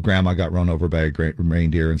 Grandma Got Run Over by a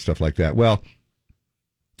Reindeer and stuff like that. Well,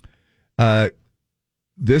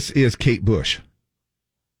 this is Kate Bush.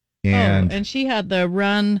 And she had the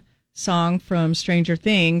Run song from Stranger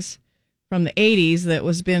Things from the 80s that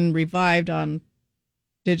was been revived on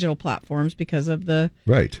digital platforms because of the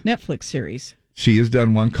Netflix series. She has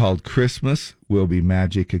done one called Christmas Will Be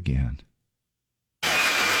Magic Again.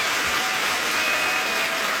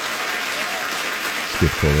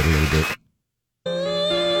 Skip forward a little bit.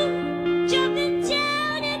 Jumping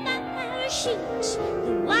down in my parachute,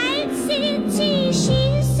 the white city,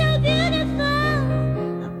 she's so beautiful.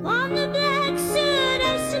 Upon the black soot,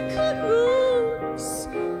 icicle roots.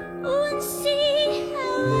 Oh, and see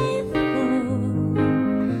how I fall.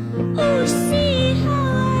 Oh, see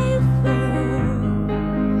how I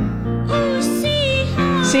fall. Oh, see how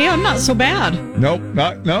See, I'm not so bad. Nope,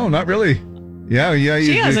 not really. Yeah.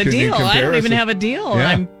 She has a in deal. I don't even comparison. have a deal. Yeah.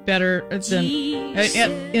 I'm better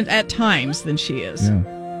than at times than she is. Yeah.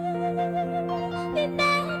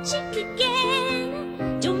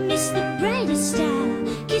 Don't miss the brightest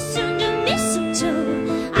star. Kiss under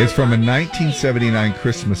mistletoe. It's from a 1979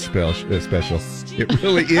 Christmas special. It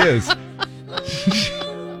really is.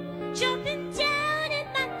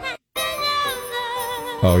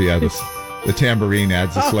 Oh yeah, the tambourine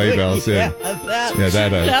adds the sleigh bells in.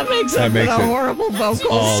 That makes it a horrible vocals.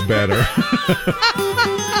 All better.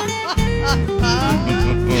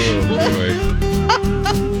 Oh boy.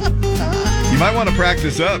 You might want to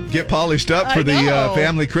practice up, get polished up for the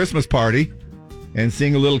family Christmas party, and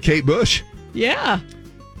sing a little Kate Bush. Yeah.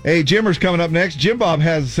 Hey, Jimmer's coming up next. Jim Bob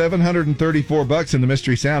has $734 in the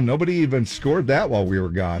Mystery Sound. Nobody even scored that while we were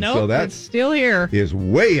gone. Nope, so that it's still here. is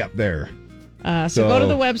way up there. So go to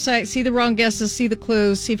the website, see the wrong guesses, see the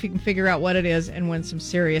clues, see if you can figure out what it is, and win some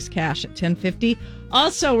serious cash at 10:50.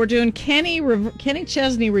 Also, we're doing Kenny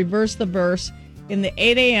Chesney Reverse the Verse in the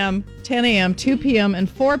 8 a.m., 10 a.m., 2 p.m., and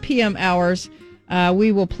 4 p.m. hours.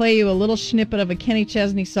 We will play you a little snippet of a Kenny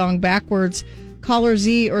Chesney song backwards. Caller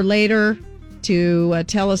Z or later to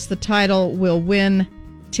tell us the title will win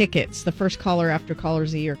tickets. The first caller after caller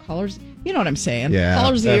Z or callers, you know what I'm saying? Yeah,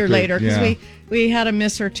 Caller Z or after- later, because yeah. we had a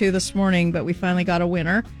miss or two this morning, but we finally got a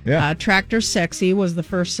winner. Yeah. Tractor Sexy was the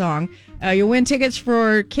first song. You'll win tickets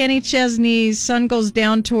for Kenny Chesney's Sun Goes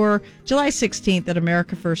Down tour, July 16th at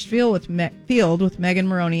America First Field with Megan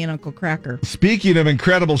Maroney and Uncle Cracker. Speaking of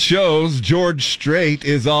incredible shows, George Strait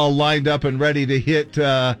is all lined up and ready to hit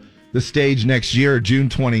the stage next year, June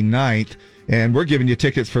 29th. And we're giving you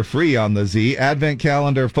tickets for free on the Z Advent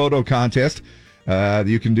Calendar Photo Contest.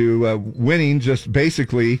 You can do winning just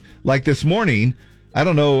basically like this morning. I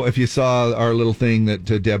don't know if you saw our little thing that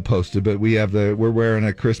Deb posted, but we're wearing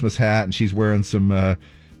a Christmas hat and she's wearing some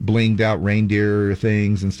blinged out reindeer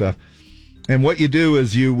things and stuff. And what you do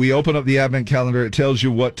is we open up the Advent Calendar. It tells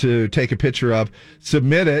you what to take a picture of.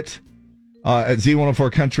 Submit it at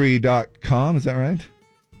z104country.com. Is that right?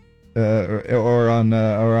 Or on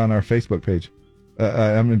our Facebook page.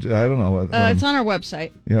 I don't know. It's on our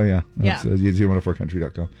website. Yeah. That's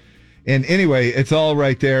z104country.com. And anyway, it's all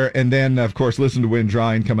right there. And then, of course, listen to Win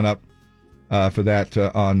Drawing coming up for that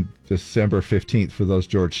on December 15th for those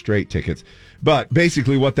George Strait tickets. But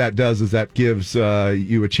basically what that does is that gives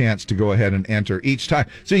you a chance to go ahead and enter each time.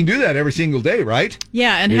 So you can do that every single day, right?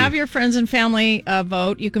 Yeah, and have your friends and family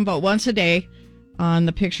vote. You can vote once a day on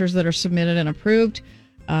the pictures that are submitted and approved.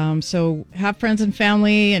 So have friends and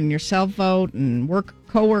family and yourself vote and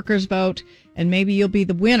co-workers vote, and maybe you'll be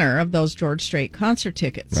the winner of those George Strait concert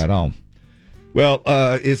tickets. Right on. Well,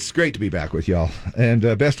 it's great to be back with y'all,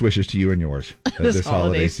 and best wishes to you and yours this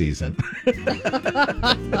holiday season. season.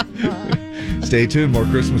 Stay tuned. More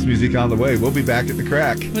Christmas music on the way. We'll be back at the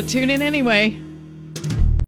Crack. But tune in anyway.